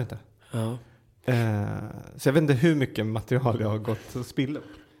 Jag fattar inte. Ja. Så jag vet inte hur mycket material jag har gått och spillat.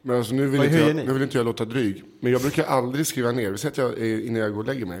 Men alltså, nu vill inte jag låta dryg. Men jag brukar aldrig skriva ner. Vi säger att jag, innan jag går och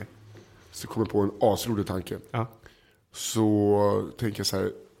lägger mig, så kommer jag på en asrolig tanke. Ja. Så tänker jag så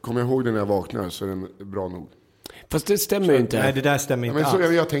här, kommer jag ihåg den när jag vaknar så är den bra nog. Fast det stämmer ju inte. Nej, det där stämmer inte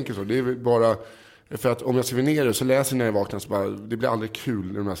alls. Jag tänker så. Det är bara... För att om jag skriver ner det så läser jag när jag vaknar så bara... Det blir aldrig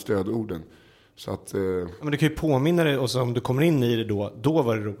kul, de här stödorden. Så att... Men du kan ju påminna dig och så om du kommer in i det då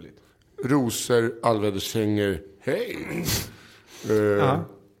var det roligt. Rosor, allväderskängor, hej!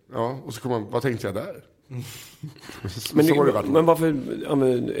 Ja, och så kommer man, vad tänkte jag där? Men varför... Ja,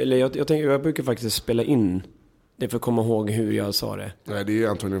 eller jag tänker, jag brukar faktiskt spela in det för att komma ihåg hur jag sa det. Nej, det är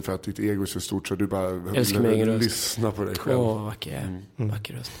antagligen för att ditt ego är så stort så du bara lyssnar på dig själv. Åh,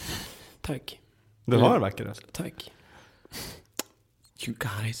 vacker röst. Tack. Du har en vacker röst. Tack. You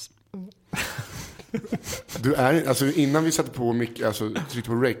guys. Du är, alltså innan vi satte på tryckte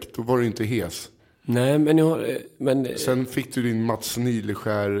på rec, då var du inte hes. Nej, men sen fick du din Mats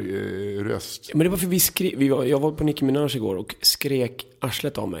Nileskär röst. Men det var för jag var på Nicki Minaj igår och skrek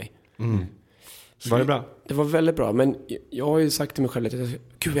arslet av mig. Var det bra? Det var väldigt bra, men jag har ju sagt till mig själv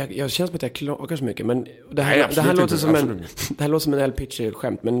att jag känns som att jag klagar så mycket, men det här låter som en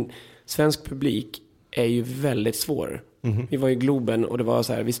L-pitcher-skämt, men svensk publik är ju väldigt svår. Vi var i Globen och det var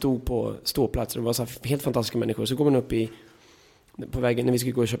så här, vi stod på ståplatser och det var så här helt fantastiska människor. Så går man upp på vägen när vi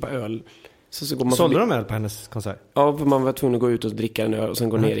skulle gå och köpa öl. Så går man sålde de öl på hennes konsert? Ja, för man var tvungen att gå ut och dricka en öl och sen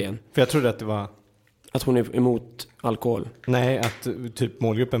gå ner igen. För jag trodde att det var... Att hon är emot alkohol. Nej, att typ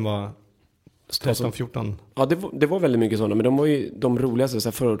målgruppen var 13-14. Ja, det var väldigt mycket sådana. Men de var ju de roligaste så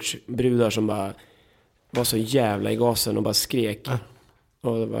här förortsbrudar som bara var så jävla i gasen och bara skrek.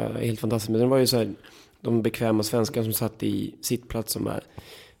 Och det var helt fantastiskt. Men det var ju så här, de bekväma svenskar som satt i sittplats som bara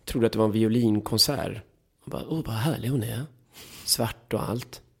trodde att det var en violinkonsert. Och bara, vad härlig hon är. Svart och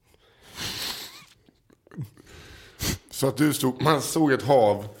allt. Så att man såg ett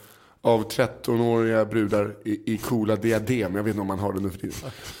hav av 13-åriga brudar i coola diadem. Jag vet inte om man har det nu för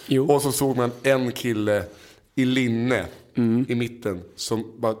tiden. Jo. Och så såg man en kille i linne i mitten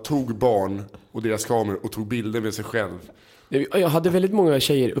som bara tog barn och deras kameror och tog bilder med sig själv. Jag hade väldigt många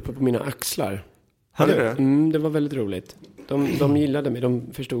tjejer uppe på mina axlar. Hade det? Det var väldigt roligt. De gillade mig.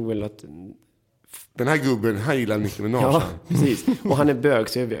 De förstod väl att... Den här gubben, han gillar Nicki Minaj. Ja, precis. Och han är bög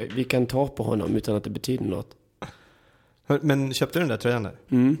så vi kan ta på honom utan att det betyder något. Men köpte du den där tröjan där?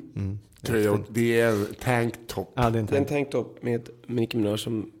 Tröjan, det är en tanktop. Ja, det är en tanktop med Nicki Minaj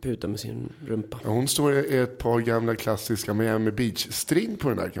som putar med sin rumpa. Ja, hon står i ett par gamla klassiska Miami Beach-string på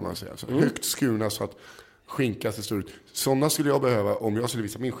den där kan man säga. Så högt skurna så att skinkas är stort. Sådana skulle jag behöva om jag skulle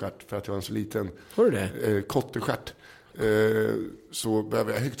visa min stjärt för att jag har en så liten kottestjärt. Så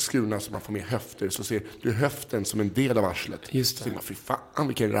behöver jag högt skurna så man får med höfter. Så ser du höften som en del av arslet. Just det. Så fy fan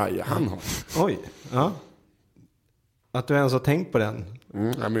vilken raja han har. Oj, ja. Att du ens har tänkt på den.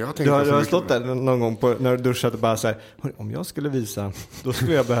 Ja, men jag du har stått där någon gång när du duschade och bara så här, om jag skulle visa, då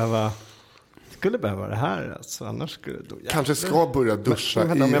skulle jag behöva det här. Alltså, annars skulle då, kanske ska börja duscha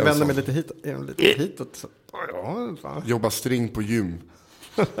men, om jag vänder mig lite hitåt så, fan. Jobba string på gym.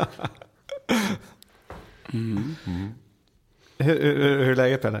 Hur är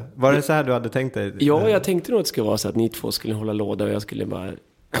läget, Pelle? Var det så här du hade tänkt dig? Ja, jag tänkte nog att det skulle vara så att ni två skulle hålla låda och jag skulle bara...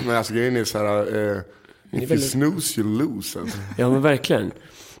 Men alltså grejen är så här... If you snooze, you lose. Alltså. Ja, men verkligen.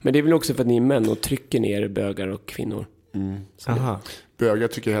 Men det är väl också för att ni är män och trycker ner bögar och kvinnor. Bögar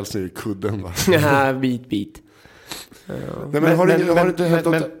tycker jag helst ner i kudden, va? Ja, bit. Ja. Nej, men har det inte hänt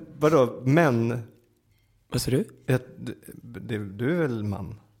något... Men vadå, män? Vad sa du? Du är väl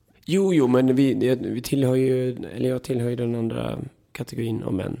man? Jo, men vi tillhör ju... Eller jag tillhör ju den andra kategorin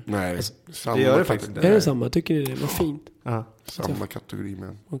av män. Nej, alltså, samma det gör det faktiskt. Är det samma? Tycker ni det var fint? Ja. Samma kategori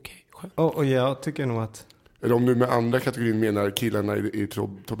män. Okej, skönt. Och jag tycker nog att... Eller om du med andra kategorin menar killarna i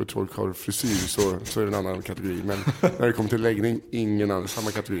Tobbe Trollkarl frisyr så är det en annan kategori. Men när det kommer till läggning, ingen annan,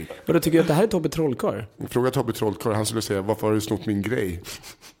 samma kategori. Och då tycker jag att det här är Tobbe Trollkarl? Fråga Tobbe Trollkarl, han skulle säga, varför har du snott min grej?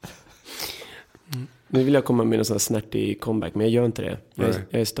 Nu vill jag komma med en sån här snärtig comeback, men jag gör inte det.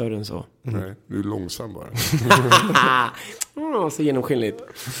 Jag är större än så. Nej, du är långsam bara. Så genomskinligt.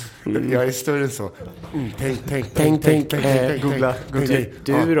 Jag är större än så. Tänk. Googla.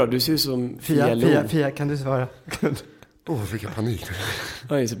 Du då, du ser ut som Fia, kan du svara? Vilka panik.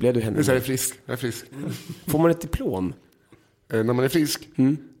 Oj, så blev du henne. Jag är frisk. Får man ett diplom? När man är frisk?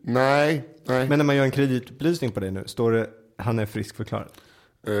 Nej. Men när man gör en kreditupplysning på det nu, står det han är friskförklarad?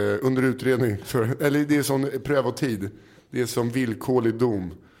 Under utredning. Eller det är som prövotid. Det är som villkorlig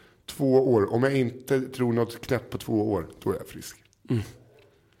dom. 2 år. Om jag inte tror något knäpp på 2 år, då är jag frisk.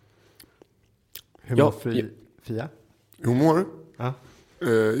 Hur mår Fia? Hur mår? Ja.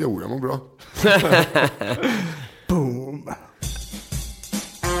 Jo, jag mår bra. Boom!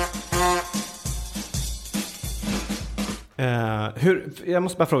 Jag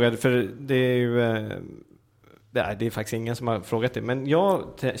måste bara fråga, för det är ju... det är faktiskt ingen som har frågat det. Men jag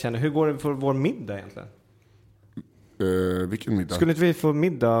känner, hur går det för vår middag egentligen? Vilken middag? Skulle inte vi få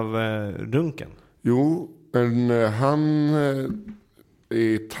middag av Runken? Jo, men han är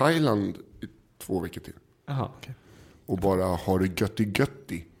i Thailand i 2 veckor till. Jaha, okej. Och bara har det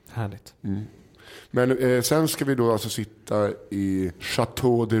götti. Härligt. Men sen ska vi då alltså sitta i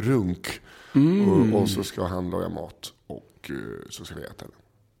Chateau de Runk. Och så ska han laga mat. Och så ska vi äta den.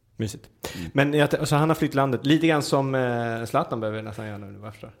 Mysigt. Men så han har flytt landet. Lite grann som Zlatan behöver nästan göra nu.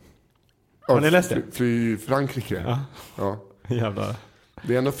 Varför? Har ni läst det? Fly Frankrike. Ja. Jävlar.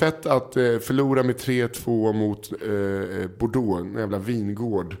 Det är ändå fett att förlora med 3-2 mot Bordeaux. En jävla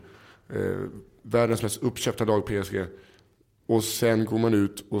vingård. Världens mest uppköpta lag PSG. Och sen går man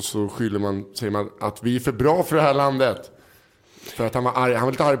ut och så säger man att vi är för bra för det här landet. För att han var arg. Han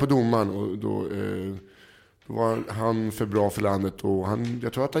var lite arg på domaren. Och då var han för bra för landet. Och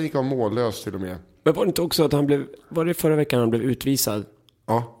jag tror att han gick av mållös till och med. Men var det inte också att var det förra veckan han blev utvisad?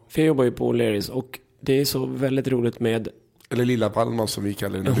 Ja. För jag jobbar ju på O'Learys och det är så väldigt roligt med... Eller Lilla Wallman som vi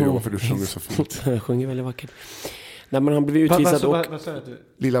kallar det när vi jobbar, för du sjunger så fint. Jag sjunger väldigt vackert. Nej, men han blev utvisad och... Vad sa du?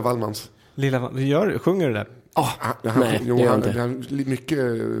 Lilla Wallmans. Sjunger du det? Han mycket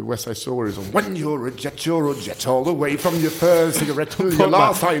West Side Story som when you're a jet all the way from your first cigarette to your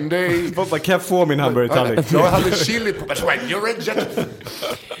last time day. Kan jag få min hamburgertallrik? Jag hade chili på when you're a jet.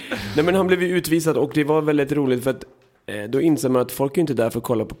 Nej, men han blev ju utvisad och det var väldigt roligt för att då inser man att folk är inte där för att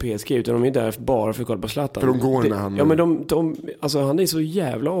kolla på PSG utan de är där bara för att kolla på Zlatan. För de går när han... Ja, men alltså han är så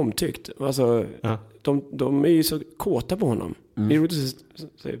jävla omtyckt. Alltså, de är ju så kåta på honom. Det är roligt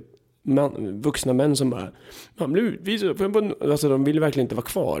att se vuxna män som bara han blev utvisad. Alltså de vill verkligen inte vara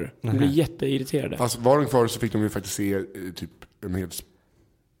kvar. De blir jätteirriterade. Fast var de kvar så fick de ju faktiskt se typ en helt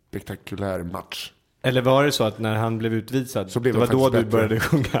spektakulär match. Eller var det så att när han blev utvisad så det var då du började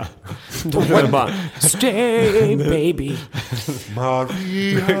sjunga? Då var det bara stay baby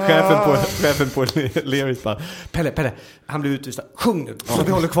Maria. Chefen på Lerits bara Pelle, han blev utvisad. Sjung nu, så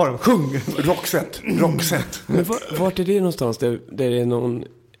vi håller kvar dem. Sjung! Roxette. Men vart är det någonstans där det är någon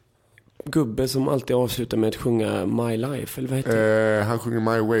gubbe som alltid avslutar med att sjunga My Life, eller vad heter det? Han sjunger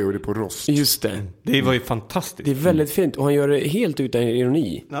My Way och det är på Rost. Just det. Det var ju fantastiskt. Det är väldigt fint och han gör det helt utan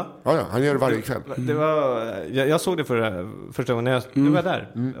ironi. Ja, han gör det varje kväll. Det var, jag såg det första gången när jag var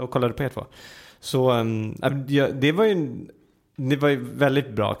där och kollade på E2. Så det var ju väldigt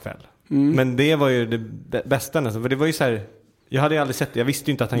bra kväll. Men det var ju det bästa nästan, för det var ju så här. Jag hade aldrig sett det. Jag visste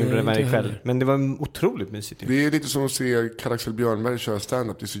ju inte att han gjorde det varje kväll. Men det var otroligt mysigt. Det är lite som att se Karl-Axel Björnberg köra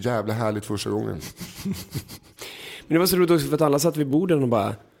stand-up. Det är så jävla härligt första gången. Men det var så roligt också för att alla satt vid borden och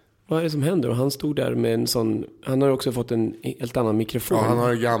bara, vad är det som händer? Och han stod där med en sån, han har också fått en helt annan mikrofon. Ja, han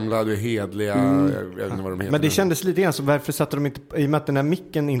har gamla, det hedliga, jag vet inte vad de heter. Men det kändes lite grann så, varför satte de inte, i och med att den här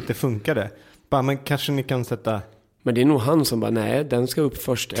micken inte funkade. Bara, men kanske ni kan sätta... Men det är nog han som bara, nej, den ska upp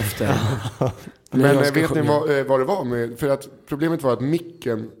först efter. Men vet ni vad det var med? För att problemet var att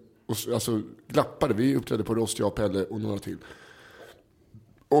micken alltså glappade. Vi uppträdde på Rost, jag, Pelle och några till.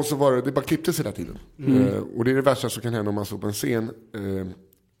 Och så var det bara klipptes hela tiden. Och det är det värsta som kan hända om man står på en scen.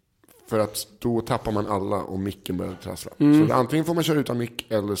 För att då tappar man alla och micken börjar trassla. Så antingen får man köra utan mick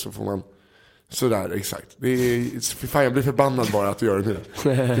eller så får man... Sådär, exakt. Det är, fan, jag blir förbannad bara att göra det nu.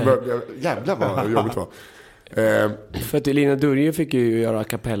 Jävlar vad jobbigt var. För att Elina Durje fick ju göra a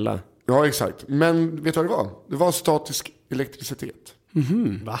cappella. Ja, exakt. Men vet du vad det var? Det var statisk elektricitet.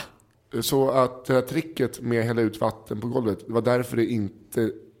 Va? Så att det här tricket med att hälla ut vatten på golvet, det var därför det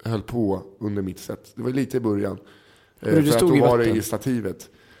inte höll på under mitt set. Det var lite i början. För att då var det i stativet.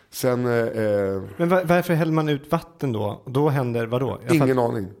 Sen, men varför häller man ut vatten då? Då händer vad då? Ingen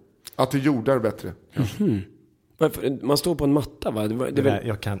aning. Att det jordar bättre. Man står på en matta, va?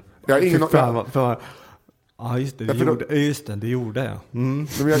 Jag kan... Jag har ingen aning. Ja, just det, det gjorde jag. Men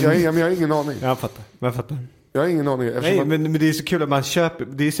jag har ingen aning. Jag fattar. Jag har ingen aning. Nej, men det är så kul att man köper.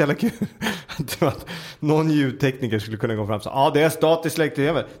 Det är så jävla kul att någon ljudtekniker skulle kunna gå fram och säga, det är statiskt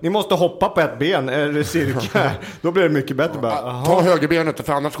elektricitet. Ni måste hoppa på ett ben eller cirka. Då blir det mycket bättre. Bara, ta högerbenet,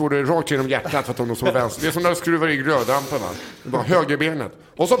 för annars går det rakt genom hjärtat för att de står vänster. Det är som när du skruvar i glödlamporna. Bara högerbenet.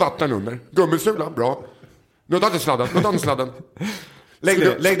 Och så vatten under. Gummisula, bra. Nu tar inte sladden.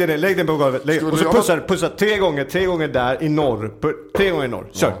 Lägg den på golvet. Och så pussa 3 gånger där i norr. 3 gånger i norr.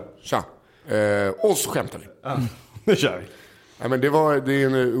 Kör. Ja, och så skämtar vi. Nu kör vi. Ja, men det är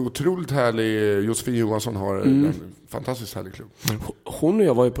en otroligt härlig... Josefin Johansson har en fantastiskt härlig klubb. Hon och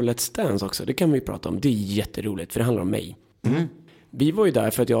jag var ju på Let's Dance också. Det kan vi prata om. Det är jätteroligt för det handlar om mig. Vi var ju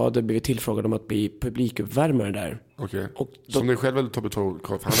där för att jag hade blivit tillfrågad om att bli publikuppvärmare där. Okej. Som ni själv eller Tobbe Torv, för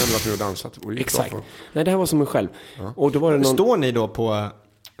han hade varit med och dansat. Och exakt. Nej, det här var som en själv. Ja. Och då var det Står ni då på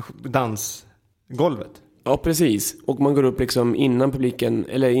dansgolvet? Ja, precis. Och man går upp liksom innan publiken,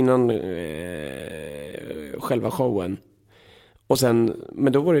 eller innan själva showen. Och sen,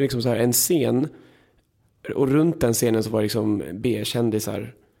 men då var det liksom så här en scen. Och runt den scenen så var det liksom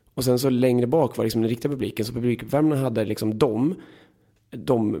B-kändisar. Och sen så längre bak var liksom den riktiga publiken. Så publikuppvärmarna hade liksom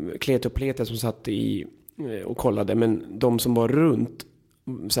de klete och plete som satt i och kollade. Men de som var runt,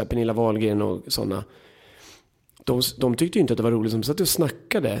 så här Pernilla Wahlgren och sådana, de tyckte ju inte att det var roligt. Som satt och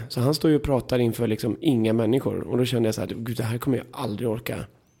snackade. Så han står ju och pratar inför liksom inga människor. Och då kände jag så här, gud, det här kommer jag aldrig orka.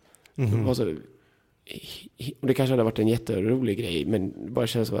 Och det kanske hade varit en jätterolig grej, men det bara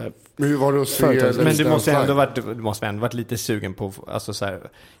känns så här. Men hur var det att se? Men du måste ändå varit lite sugen på, alltså så här,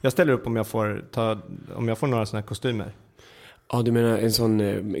 jag ställer upp om jag får några såna här kostymer. Ja, du menar en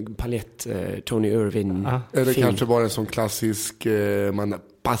sån palett Tony Irving. Eller kanske bara en sån klassisk man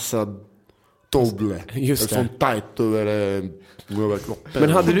passar doble. Just det. En sån tight över kroppen. Men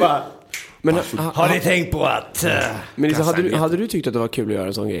hade du har ni tänkt på att men liksom, hade du tyckt att det var kul att göra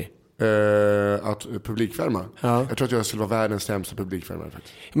en sån grej? Att publikvärma. Ja. Jag tror att jag skulle vara världens sämsta publikvärmare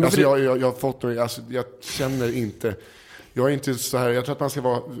faktiskt. Men alltså jag har fått jag känner inte. Jag är inte så här. Jag tror att man ska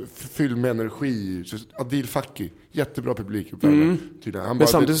vara fylld med energi. Adil Fakki, jättebra publikvärmare. Han bara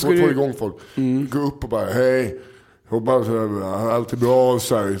får igång folk. Gå upp och bara hej. Hoppas allt är bra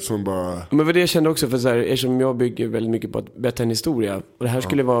så här, som bara. Men vad det jag kände också, för så här, eftersom jag bygger väldigt mycket på att berätta en historia, och det här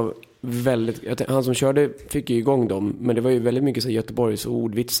skulle vara väldigt, han som körde fick ju igång dem, men det var ju väldigt mycket så här Göteborgs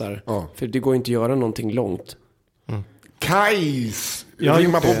ordvitsar. För det går inte att göra någonting långt. Kajs! Jag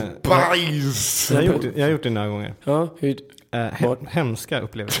rimmar på bajs! Jag har gjort det några gånger. Ja, hemska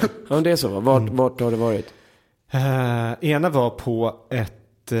upplevelser. Ja, det är så. Vart har det varit? Ena var på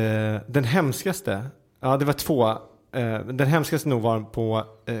den hemskaste. Ja, det var 2. Den hemskaste nog var på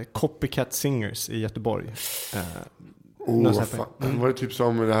Copycat Singers i Göteborg. Var det typ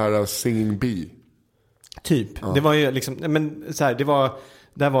som det här Singing Bee? Typ. Ja. Det var ju liksom, men så här,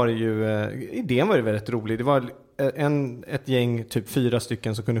 där var det ju, idén var ju väldigt rolig. Det var ett gäng, typ 4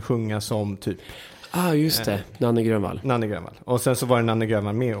 stycken som kunde sjunga som typ. Just det. Nanne Grönvall. Och sen så var det Nanne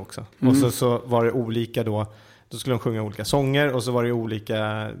Grönvall med också. Och så var det olika då skulle de sjunga olika sånger, och så var det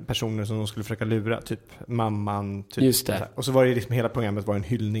olika personer som de skulle försöka lura, typ mamman, typ. Just det. Och så var det liksom, hela programmet var en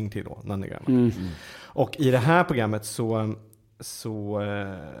hyllning till då Nanne Grönvall. Och i det här programmet så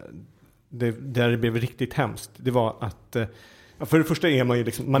där det blev riktigt hemskt, det var att för det första är man ju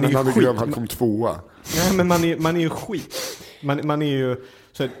liksom, man är ju Nanne skit. Han kom 2. Nej, men man är ju skit. Man är ju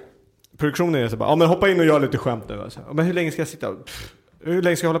så här, produktionen är så bara, men hoppa in och gör lite skämt nu alltså. Men hur länge ska jag sitta? Hur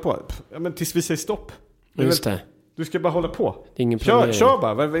länge ska jag hålla på? Men tills vi säger stopp. Just det. Du ska bara hålla på. Ingen kör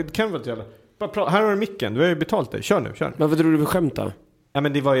bara. Vad kan väl göra? Här har du micken. Du har ju betalt dig. Kör nu, kör. Men vad tror du för skämt då? Ja,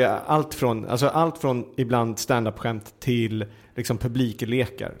 men det var ju allt från ibland stand-up-skämt till liksom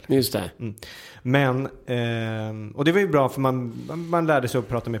publiklekar. Just det. Men och det var ju bra, för man lärde sig att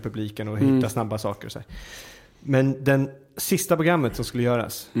prata med publiken och hitta snabba saker och så här. Men den sista programmet som skulle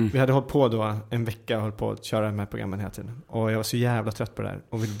göras, vi hade hållit på då en vecka och hållit på att köra de här programmen hela tiden. Och jag var så jävla trött på det här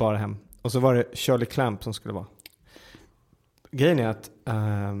och ville bara hem. Och så var det Shirley Clamp som skulle vara. Grejen är att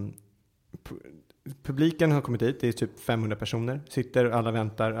publiken har kommit dit. Det är typ 500 personer. Sitter, alla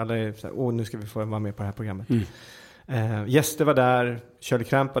väntar. Alla är så här, nu ska vi få vara med på det här programmet. Gäster var där. Shirley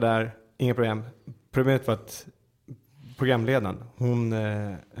Clamp var där. Inga problem. Problemet var att programledaren, hon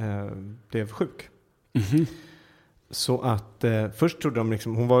blev sjuk. Så att först trodde de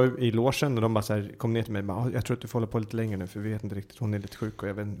liksom, hon var i logen och de bara så här, kom ner till mig och bara, jag tror att du får hålla på lite längre nu, för vi vet inte riktigt, hon är lite sjuk och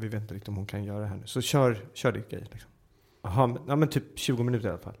vi vet inte riktigt om hon kan göra det här nu. Så kör ditt grej liksom. Ja, men typ 20 minuter i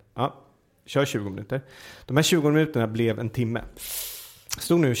alla fall. Ja, kör 20 minuter. De här 20 minuterna blev en timme.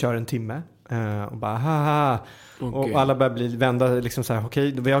 Stod nu och kör en timme och bara haha. Okay. Och alla börjar bli vända liksom så här,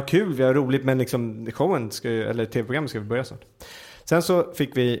 okej, vi har kul, vi har roligt, men liksom showen eller tv-programmet ska vi börja snart. Sen så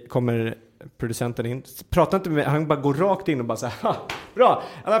kommer producenten in, pratar inte med, han bara går rakt in och bara så här, bra,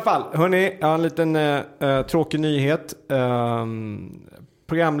 i alla fall, hörni, jag har en liten tråkig nyhet.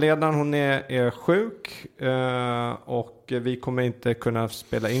 Programledaren, hon är sjuk och vi kommer inte kunna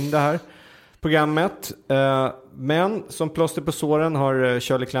spela in det här programmet. Men som plåster på såren har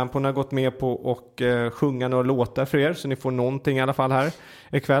Shirley Clamp, hon har gått med på och sjunga några låtar för er. Så ni får någonting i alla fall här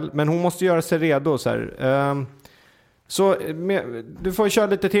ikväll. Men hon måste göra sig redo så här. Så du får köra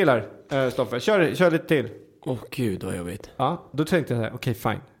lite till här, Stoffe. Kör lite till. Gud vad jag vet. Ja, då tänkte jag så här, okej,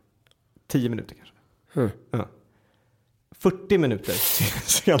 fine. 10 minuter kanske. Ja. 40 minuter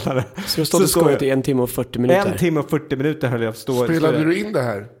senare. Så jag stod och skojat i 1 timme och 40 minuter. 1 timme och 40 minuter höll jag att stå. Spelade du in det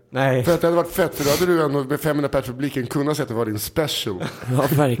här? Nej. För att det hade varit fett, för då hade du ändå med 500 per publiken kunnat säga att det var din special. Ja,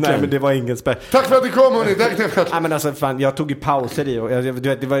 verkligen. Nej, men det var ingen special. Tack för att du kom, hörni. Nej, men alltså, fan, jag tog ju pauser i och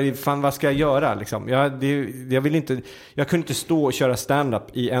det var fan, vad ska jag göra liksom? Jag kunde inte stå och köra stand-up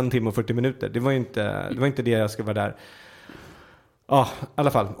i 1 timme och 40 minuter. Det var inte det jag skulle vara där. Ja, i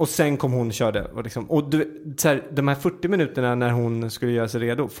alla fall. Och sen kom hon och körde. Och, liksom, och så här, de här 40 minuterna när hon skulle göra sig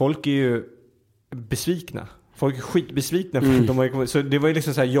redo, folk är ju besvikna. Folk är skitbesvikna. Så det var ju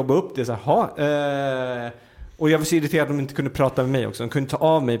liksom så här, jobba upp det. Så här, och jag var så irriterad att de inte kunde prata med mig också. De kunde ta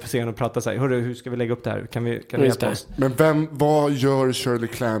av mig på scenen och prata så här, hörru, hur ska vi lägga upp det här? Kan vi hjälpa oss? Men vad gör Shirley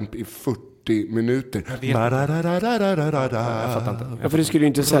Clamp i 40 minuter? Jag fattar inte. Ja, för det skulle ju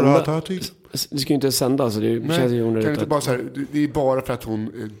inte sända. Det skulle ju inte sända, så det känns ju onödigt. Kan inte bara så här, det är bara för att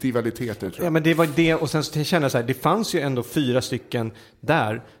hon divaliteter, tror jag. Ja, men det var det, och sen så kände jag så här, det fanns ju ändå 4 stycken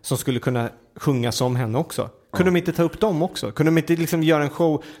där som skulle kunna sjunga som henne också. Kunde de inte ta upp dem också? Kunde de inte liksom göra en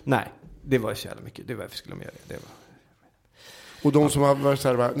show? Nej, det var så jävla mycket. Det var, varför skulle de göra det? Och de som har varit så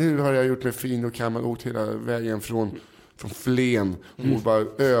här, nu har jag gjort mig fin och kan man åkt hela vägen från Flen och bara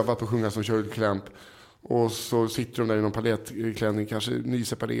övat på att sjunga som Shirley Clamp. Och så sitter de där i någon paletklänning, kanske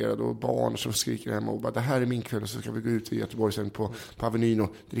nyseparerad, och barn som skriker hemma och bara, det här är min kväll, så ska vi gå ut i Göteborg sen på Avenyn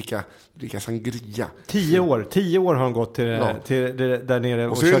och dricka sangria. 10 år har hon gått till där nere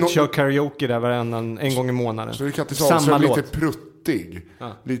och kör karaoke där en gång i månaden. Så vi kan inte ta lite pruttig,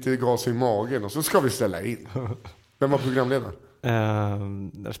 lite gas i magen, och så ska vi ställa in. Vem var programledaren?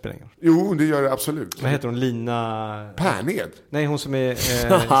 Det spelar ingen roll. Jo, det gör det absolut. Vad heter hon? Lina Pärned? Nej, hon som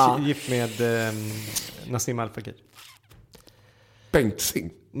är gift med Nassim Al-Fakir.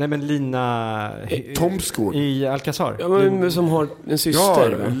 Bengtzing? Nej, men Lina Thomsgård i Alcazar. Ja, men som har en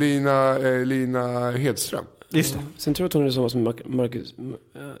syster. Ja, Lina Hedström. Just det. Sen tror jag att hon är som Marcus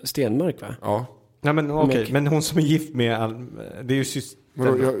Stenmark, va? Ja. Nej, men okej. Men hon som är gift med det är ju syster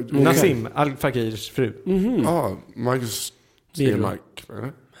Nassim Al-Fakirs fru. Ja, Marcus Stenmark.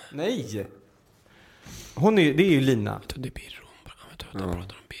 Nej. Det är ju Lina. Det är Birro. Jag pratar om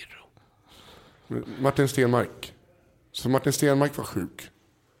Birro. Martin Stenmark. Så Martin Stenmark var sjuk.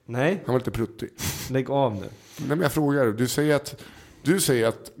 Nej. Han var lite pruttig. Lägg av nu. Nej, men jag frågar. Du säger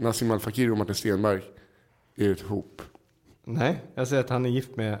att Nassim Al-Fakir och Martin Stenmark är ett ihop. Nej, jag säger att han är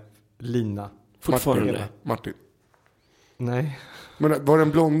gift med Lina. Fortfarande. Martin. Nej. Men var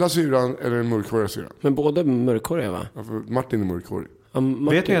den blonda syran eller den mörkhåriga syran? Men båda mörkhåriga, va? Ja, Martin är mörkhårig.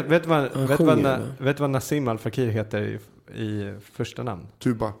 Vet vad Nassim Al-Fakir heter i första namn?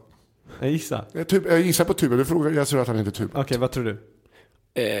 Tuba. Jag gissar. Jag gissar på Tuba. Jag tror att han heter Tuba. Okej, vad tror du?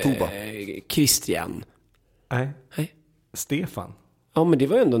 Tuba. Christian. Nej. Stefan. Ja, men det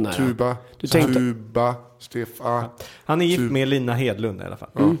var ändå nära. Tuba, Stefan. Han är gift med Lina Hedlund i alla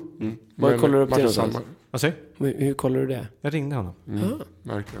fall. Var kollar du upp det någonstans? Vad säger du? Men hur kollar du det? Jag ringde honom.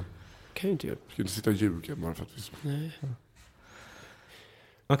 Verkligen. Kan ju inte göra. Jag skulle inte sitta och ljuga bara för att vi... Nej.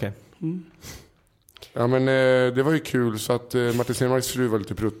 Okej. Ja, men det var ju kul, så att Martin Stenmarks fru var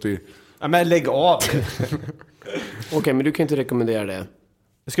lite pruttig. Ja, men lägg av. Okej, men du kan inte rekommendera det.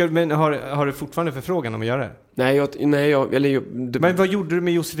 Men har du fortfarande förfrågan om att göra det? Men vad gjorde du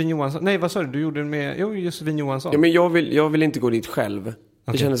med Josefin Johansson? Nej, vad sa du? Du gjorde det med Josefin Johansson. Ja, men jag vill inte gå dit själv.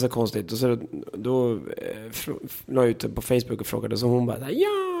 Det kändes så konstigt. Och så då la jag ut det på Facebook och frågade. Så hon bara,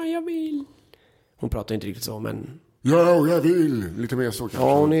 ja, jag vill. Hon pratar inte riktigt så, men... Ja, jag vill. Lite mer så kanske.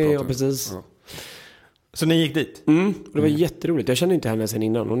 Ja, hon är, ja, precis. Ja. Så ni gick dit? Och det var jätteroligt. Jag kände inte henne sen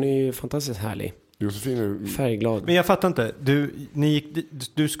innan. Hon är ju fantastiskt härlig. Josefin är... Färgglad. Men jag fattar inte.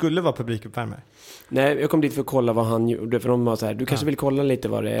 Du skulle vara publikuppvärmare? Nej, jag kom dit för att kolla vad han gjorde. För de var så här, du kanske vill kolla lite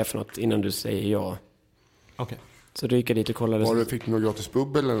vad det är för något innan du säger ja. Okej. Så du gick dit och kollade. Fick du något gratis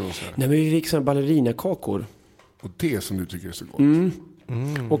bubbel eller något sådär? Nej, men vi fick sådana ballerinakakor. Och det som du tycker är så gott.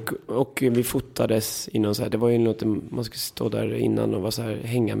 Och vi fotades innan så här. Det var ju något man skulle stå där innan och var så här,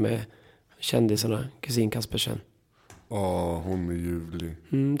 hänga med kändisarna. Kusin Kaspersen. Ja, hon är ljuvlig.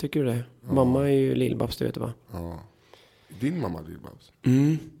 Tycker du det? Ja. Mamma är ju Lill-Babs, du vet va? Ja. Din mamma Lill-Babs?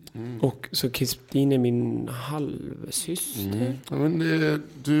 Och så Kristin är min halvsyster. Ja, men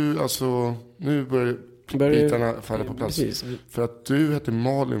du, alltså, nu börjar bitarna falla på plats. Precis. För att du hette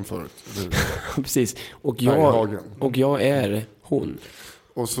Malin förut. Precis. Och jag är hon.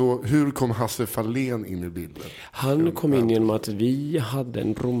 Och så, hur kom Hasse Fahlén in i bilden? Han kom in genom att vi hade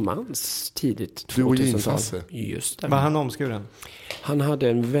en romans tidigt. Du och Jeans Hasse? Just det. Var han omskuren? Han hade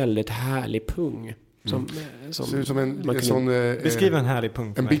en väldigt härlig pung. Som Ser ut som en sån... Beskriv en härlig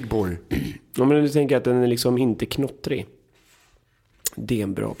pung. En big boy. Ja, men du tänker att den är liksom inte knottrig. Det är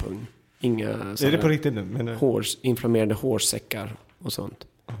en bra pung. Inga är det på riktigt nu? inflammerade hårsäckar och sånt.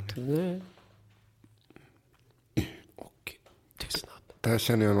 Och tystnad. Där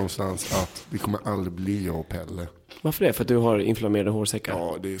känner jag någonstans att vi kommer aldrig bli jag och Pelle. Varför det? För att du har inflammerade hårsäckar?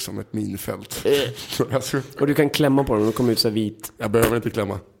 Ja, det är som ett minfält. Och du kan klämma på dem och de kommer ut så vit. Jag behöver inte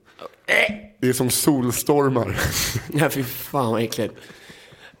klämma. Det är som solstormar. Ja, fy fan vad äckligt.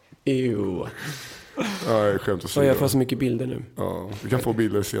 Ew. Ja, jag skämt att säga. Jag får så mycket bilder nu. Ja, vi kan få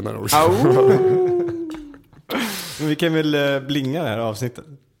bilder senare också. Men vi kan väl blinga det här avsnittet?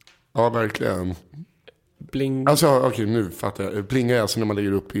 Ja, verkligen. Bling. Alltså, okej, nu fattar jag. Blinga är alltså när man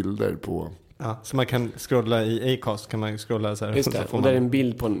lägger upp bilder på... Ja, så man kan scrolla i Acast, kan man scrolla så här. Just det, och där är en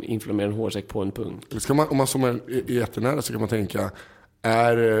bild på en inflammerad hårsäck på en pung. Om man som är jättenära så kan man tänka,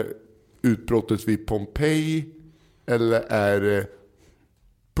 är utbrottet vid Pompeji eller är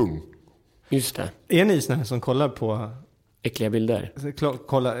pung? Just det. Är ni såna här som kollar på äckliga bilder?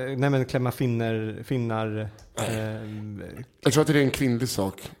 Klämma finnar jag tror att det är en kvinnlig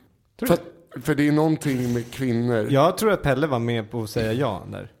sak. För det är någonting med kvinnor. Jag tror att Pelle var med på att säga ja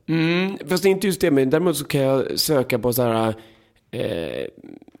där. Fast det är inte just det, men däremot så kan jag söka på så här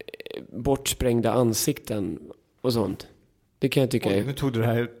bortsprängda ansikten och sånt. Det kan jag tycka. Nu tog du det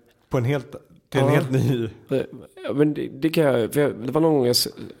här på en helt ny... Men det kan jag, för det var någon gång jag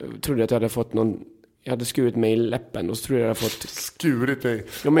trodde att jag hade fått jag hade skurit mig i läppen och så trodde jag hade fått... Skurit dig?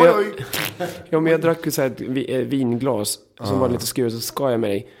 Ja, men jag drack så här ett vinglas som var lite skuret, så skar jag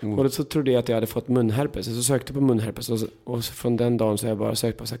mig. Och så trodde jag att jag hade fått munherpes. Så sökte på munherpes och från den dagen så har jag bara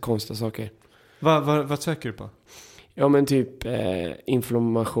sökt på så här konstiga saker. Vad söker du på? Ja, men typ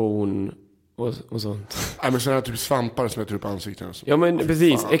inflammation och sånt. Ja, men sådana typ svampar som jag tror på ansikten. Ja, men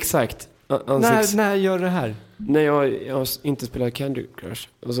precis, exakt. När gör du det här? När jag har inte spelat Candy Crush.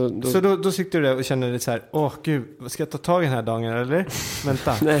 Så då sitter du där och känner dig så här: åh gud, ska jag ta tag i den här dagen eller?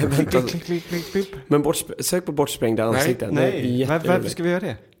 Vänta. Nej, vänta. Klick. Men sök på bortsprängda ansikten. Nej. Varför ska vi göra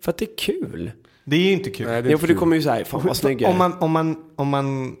det? För att det är kul. Det är ju inte kul. Nej, för det kommer ju så här, fan vad snygg. Om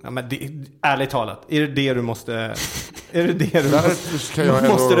man ja, men ärligt talat, är det du måste... Är det det du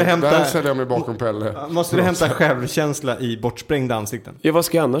måste du hämta... Där ställer jag mig bakom Pelle. Måste du hämta självkänsla i bortsprängda ansikten? Ja, vad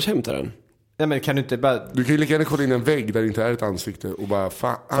ska jag annars hämta den? Ja, men kan du inte bara... Du kan ju lika gärna kolla in en vägg där det inte är ett ansikte och bara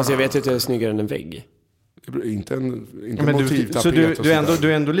Fast jag vet ju att jag är snyggare än en vägg. Inte men motivtapet. Så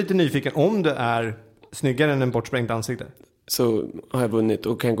du är ändå lite nyfiken om det är snyggare än en bortsprängt ansikte? Så har jag vunnit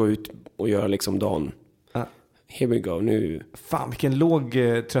och kan gå ut och göra liksom dagen. Here we go, nu. Fan, vilken låg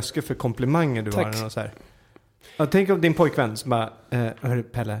tröskel för komplimanger du Tack. har. Och så här. Jag tänker om din pojkvän som bara, hör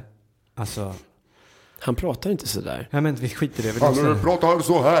Pelle, alltså... Han pratar inte så där. Ja, men vi skiter i det. Han pratar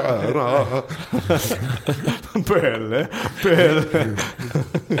så här. Pelle.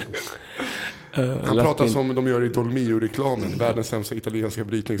 Han pratar som de gör i Dolmio-reklamen. Världens sämsta italienska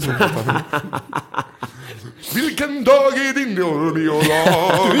brytning. Vilken dag är din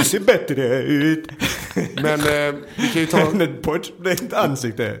Dolmio-dag? Du ser bättre ut. Men vi kan ju ta... På ett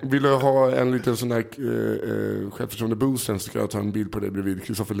ansikte. Vill du ha en liten sån här självförtroende boosten, så ska jag ta en bild på dig bredvid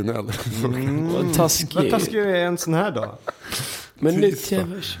Kristoffer Linell. Vad taskig. Vad taskig är en sån här då? Men det är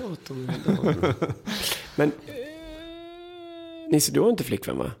jävla tjat om det. Men Nisse, du har inte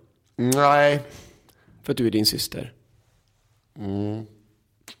flickvän, va? Nej. För att du är din syster.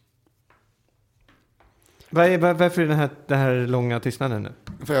 Varför är det här långa tystnaden nu?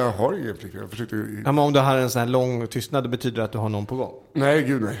 För jag har ingen flickvän. Jag försökte... Ja, men om du har en sån här lång tystnad, det betyder att du har någon på gång? Nej,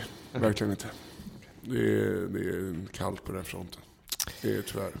 gud nej. Verkligen inte. Det är kallt på den fronten. Det är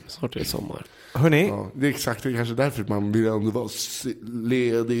tyvärr. Snart är det sommar. Hörrni? Ja, det är exakt, det är kanske därför man vill ändå vara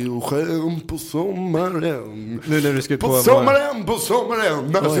ledig och skön på sommaren. Nu när du ska ut på sommaren.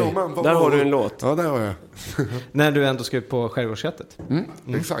 Där har du en låt. Ja, där har jag. När du ändå ska ut på Skärgårdsköttet.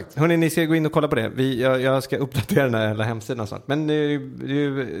 Exakt. Hörrni, ni ska gå in och kolla på det. Jag ska uppdatera den här hela hemsidan och sånt. Men det är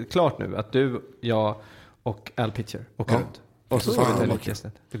ju klart nu att du, jag och Al Pitcher åker runt. Och så får vi ta lite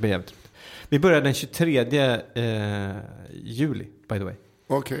gäster. Det blir jävligt. Vi börjar den 23 juli, by the way.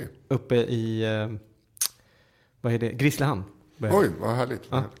 Okej. Uppe i, vad är det? Grisslehamn. Oj, vad härligt.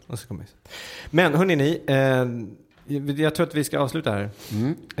 Ja, och så kommer vi. Men hörni ni, jag tror att vi ska avsluta här.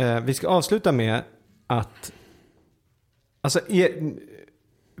 Vi ska avsluta med att, alltså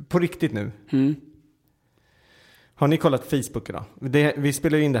på riktigt nu. Har ni kollat Facebook idag? Vi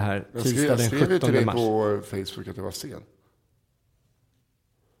spelar in det här tisdag den 17 mars. Jag skrev till dig på Facebook att det var sen.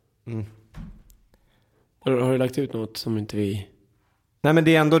 Har du lagt ut något som inte vi... Nej, men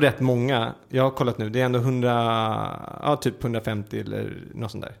det är ändå rätt många. Jag har kollat nu. Det är ändå 150 eller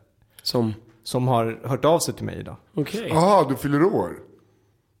något sånt där. Som har hört av sig till mig idag. Okej. Jaha, du fyller år.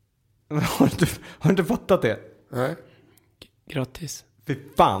 Har du inte fattat det? Nej. Grattis. Fy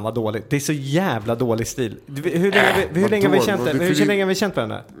fan vad dåligt. Det är så jävla dålig stil. Hur länge har vi känt det? Hur länge har vi känt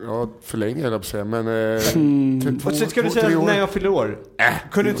varandra? Ja, för länge jag säga, men... Vad ska du säga när jag fyller år?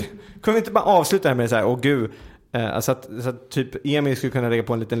 Kunde vi inte bara avsluta här med så här, åh gud... Alltså att typ Emil skulle kunna lägga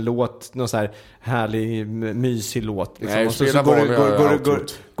på en liten låt, någon så här härlig mysig låt liksom. Nej, och så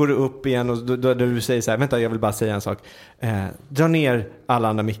går du upp igen och då du säger så här, vänta jag vill bara säga en sak, dra ner alla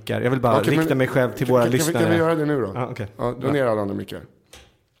andra mickar, jag vill bara rikta mig själv till våra lyssnare. Kan vi göra det nu då? Okay. Ja, dra ner alla andra mickar.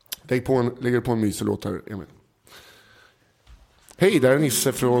 Lägger på en mysig låt här, Emil. Hej, där är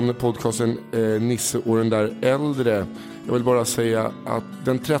Nisse från podcasten Nisse och den där äldre. Jag vill bara säga att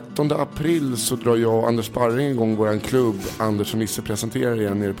den 13 april så drar jag och Anders Sparring igång våran klubb Anders och Nisse presenterar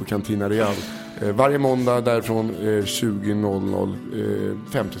igen nere på Cantina Real. Varje måndag därifrån 20.00,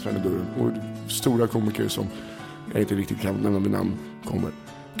 50 spänn i dörren. Och stora komiker som jag inte riktigt kan nämna vid namn kommer.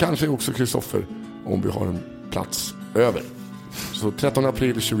 Kanske också Kristoffer om vi har en plats över. Så 13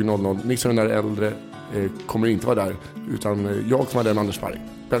 april 20.00, Nisse och den där äldre kommer inte vara där, utan jag kommer vara där med Anders Sparring.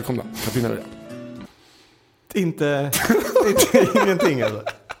 Välkomna, Cantina Real. Inte ingenting alltså.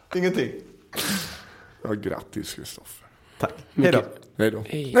 Ingenting. Ja, grattis Kristoffer. Tack. Hej då. Nej då.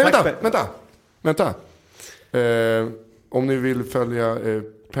 Hej. Nej, vänta. Om ni vill följa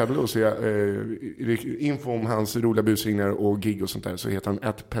Pelle och se info om hans roliga busringningar och gig och sånt där, så heter han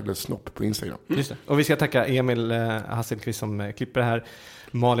 @pellesnopp på Instagram. Just det. Och vi ska tacka Emil Hasselqvist som klipper det här,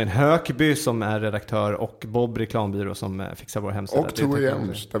 Malin Hökby som är redaktör och Bob Reklambyrå som fixar vår hemsida. Och Tove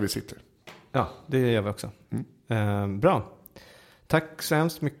Jens där vi sitter. Ja, det gör vi också. Bra. Tack så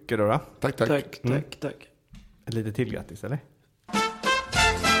hemskt mycket då. Tack. Lite till grattis, eller?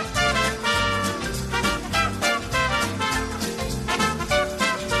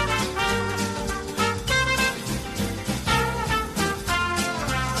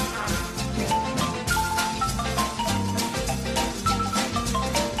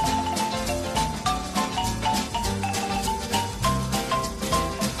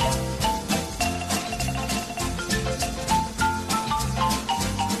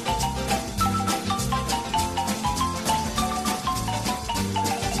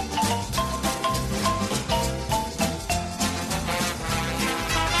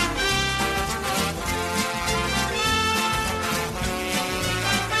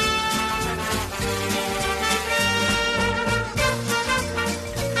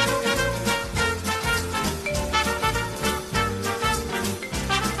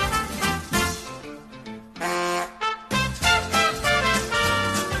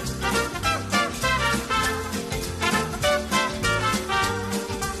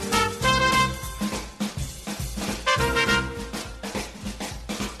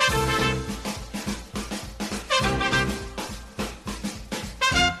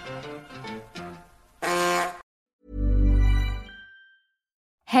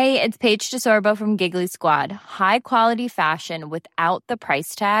 Hey, it's Paige DeSorbo from Giggly Squad. High quality fashion without the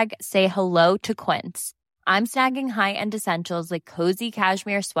price tag. Say hello to Quince. I'm snagging high-end essentials like cozy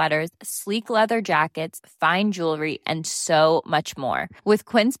cashmere sweaters, sleek leather jackets, fine jewelry, and so much more. With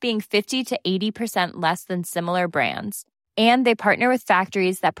Quince being 50 to 80% less than similar brands. And they partner with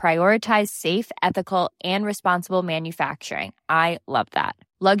factories that prioritize safe, ethical, and responsible manufacturing. I love that.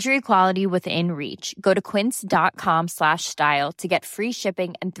 Luxury quality within reach. Go to quince.com/style to get free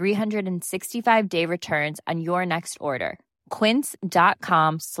shipping and 365-day returns on your next order.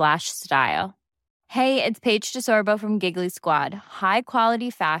 Quince.com/style. Hey, it's Paige DeSorbo from Giggly Squad. High quality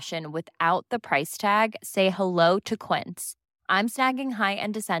fashion without the price tag. Say hello to Quince. I'm snagging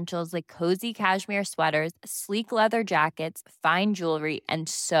high-end essentials like cozy cashmere sweaters, sleek leather jackets, fine jewelry, and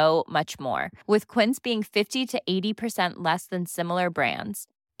so much more. With Quince being 50 to 80% less than similar brands.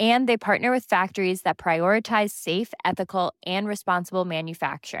 And they partner with factories that prioritize safe, ethical, and responsible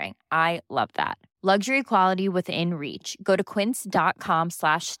manufacturing. I love that. Luxury quality within reach. Go to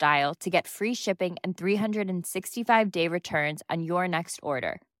quince.com/style to get free shipping and 365-day returns on your next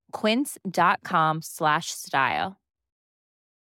order. Quince.com/style.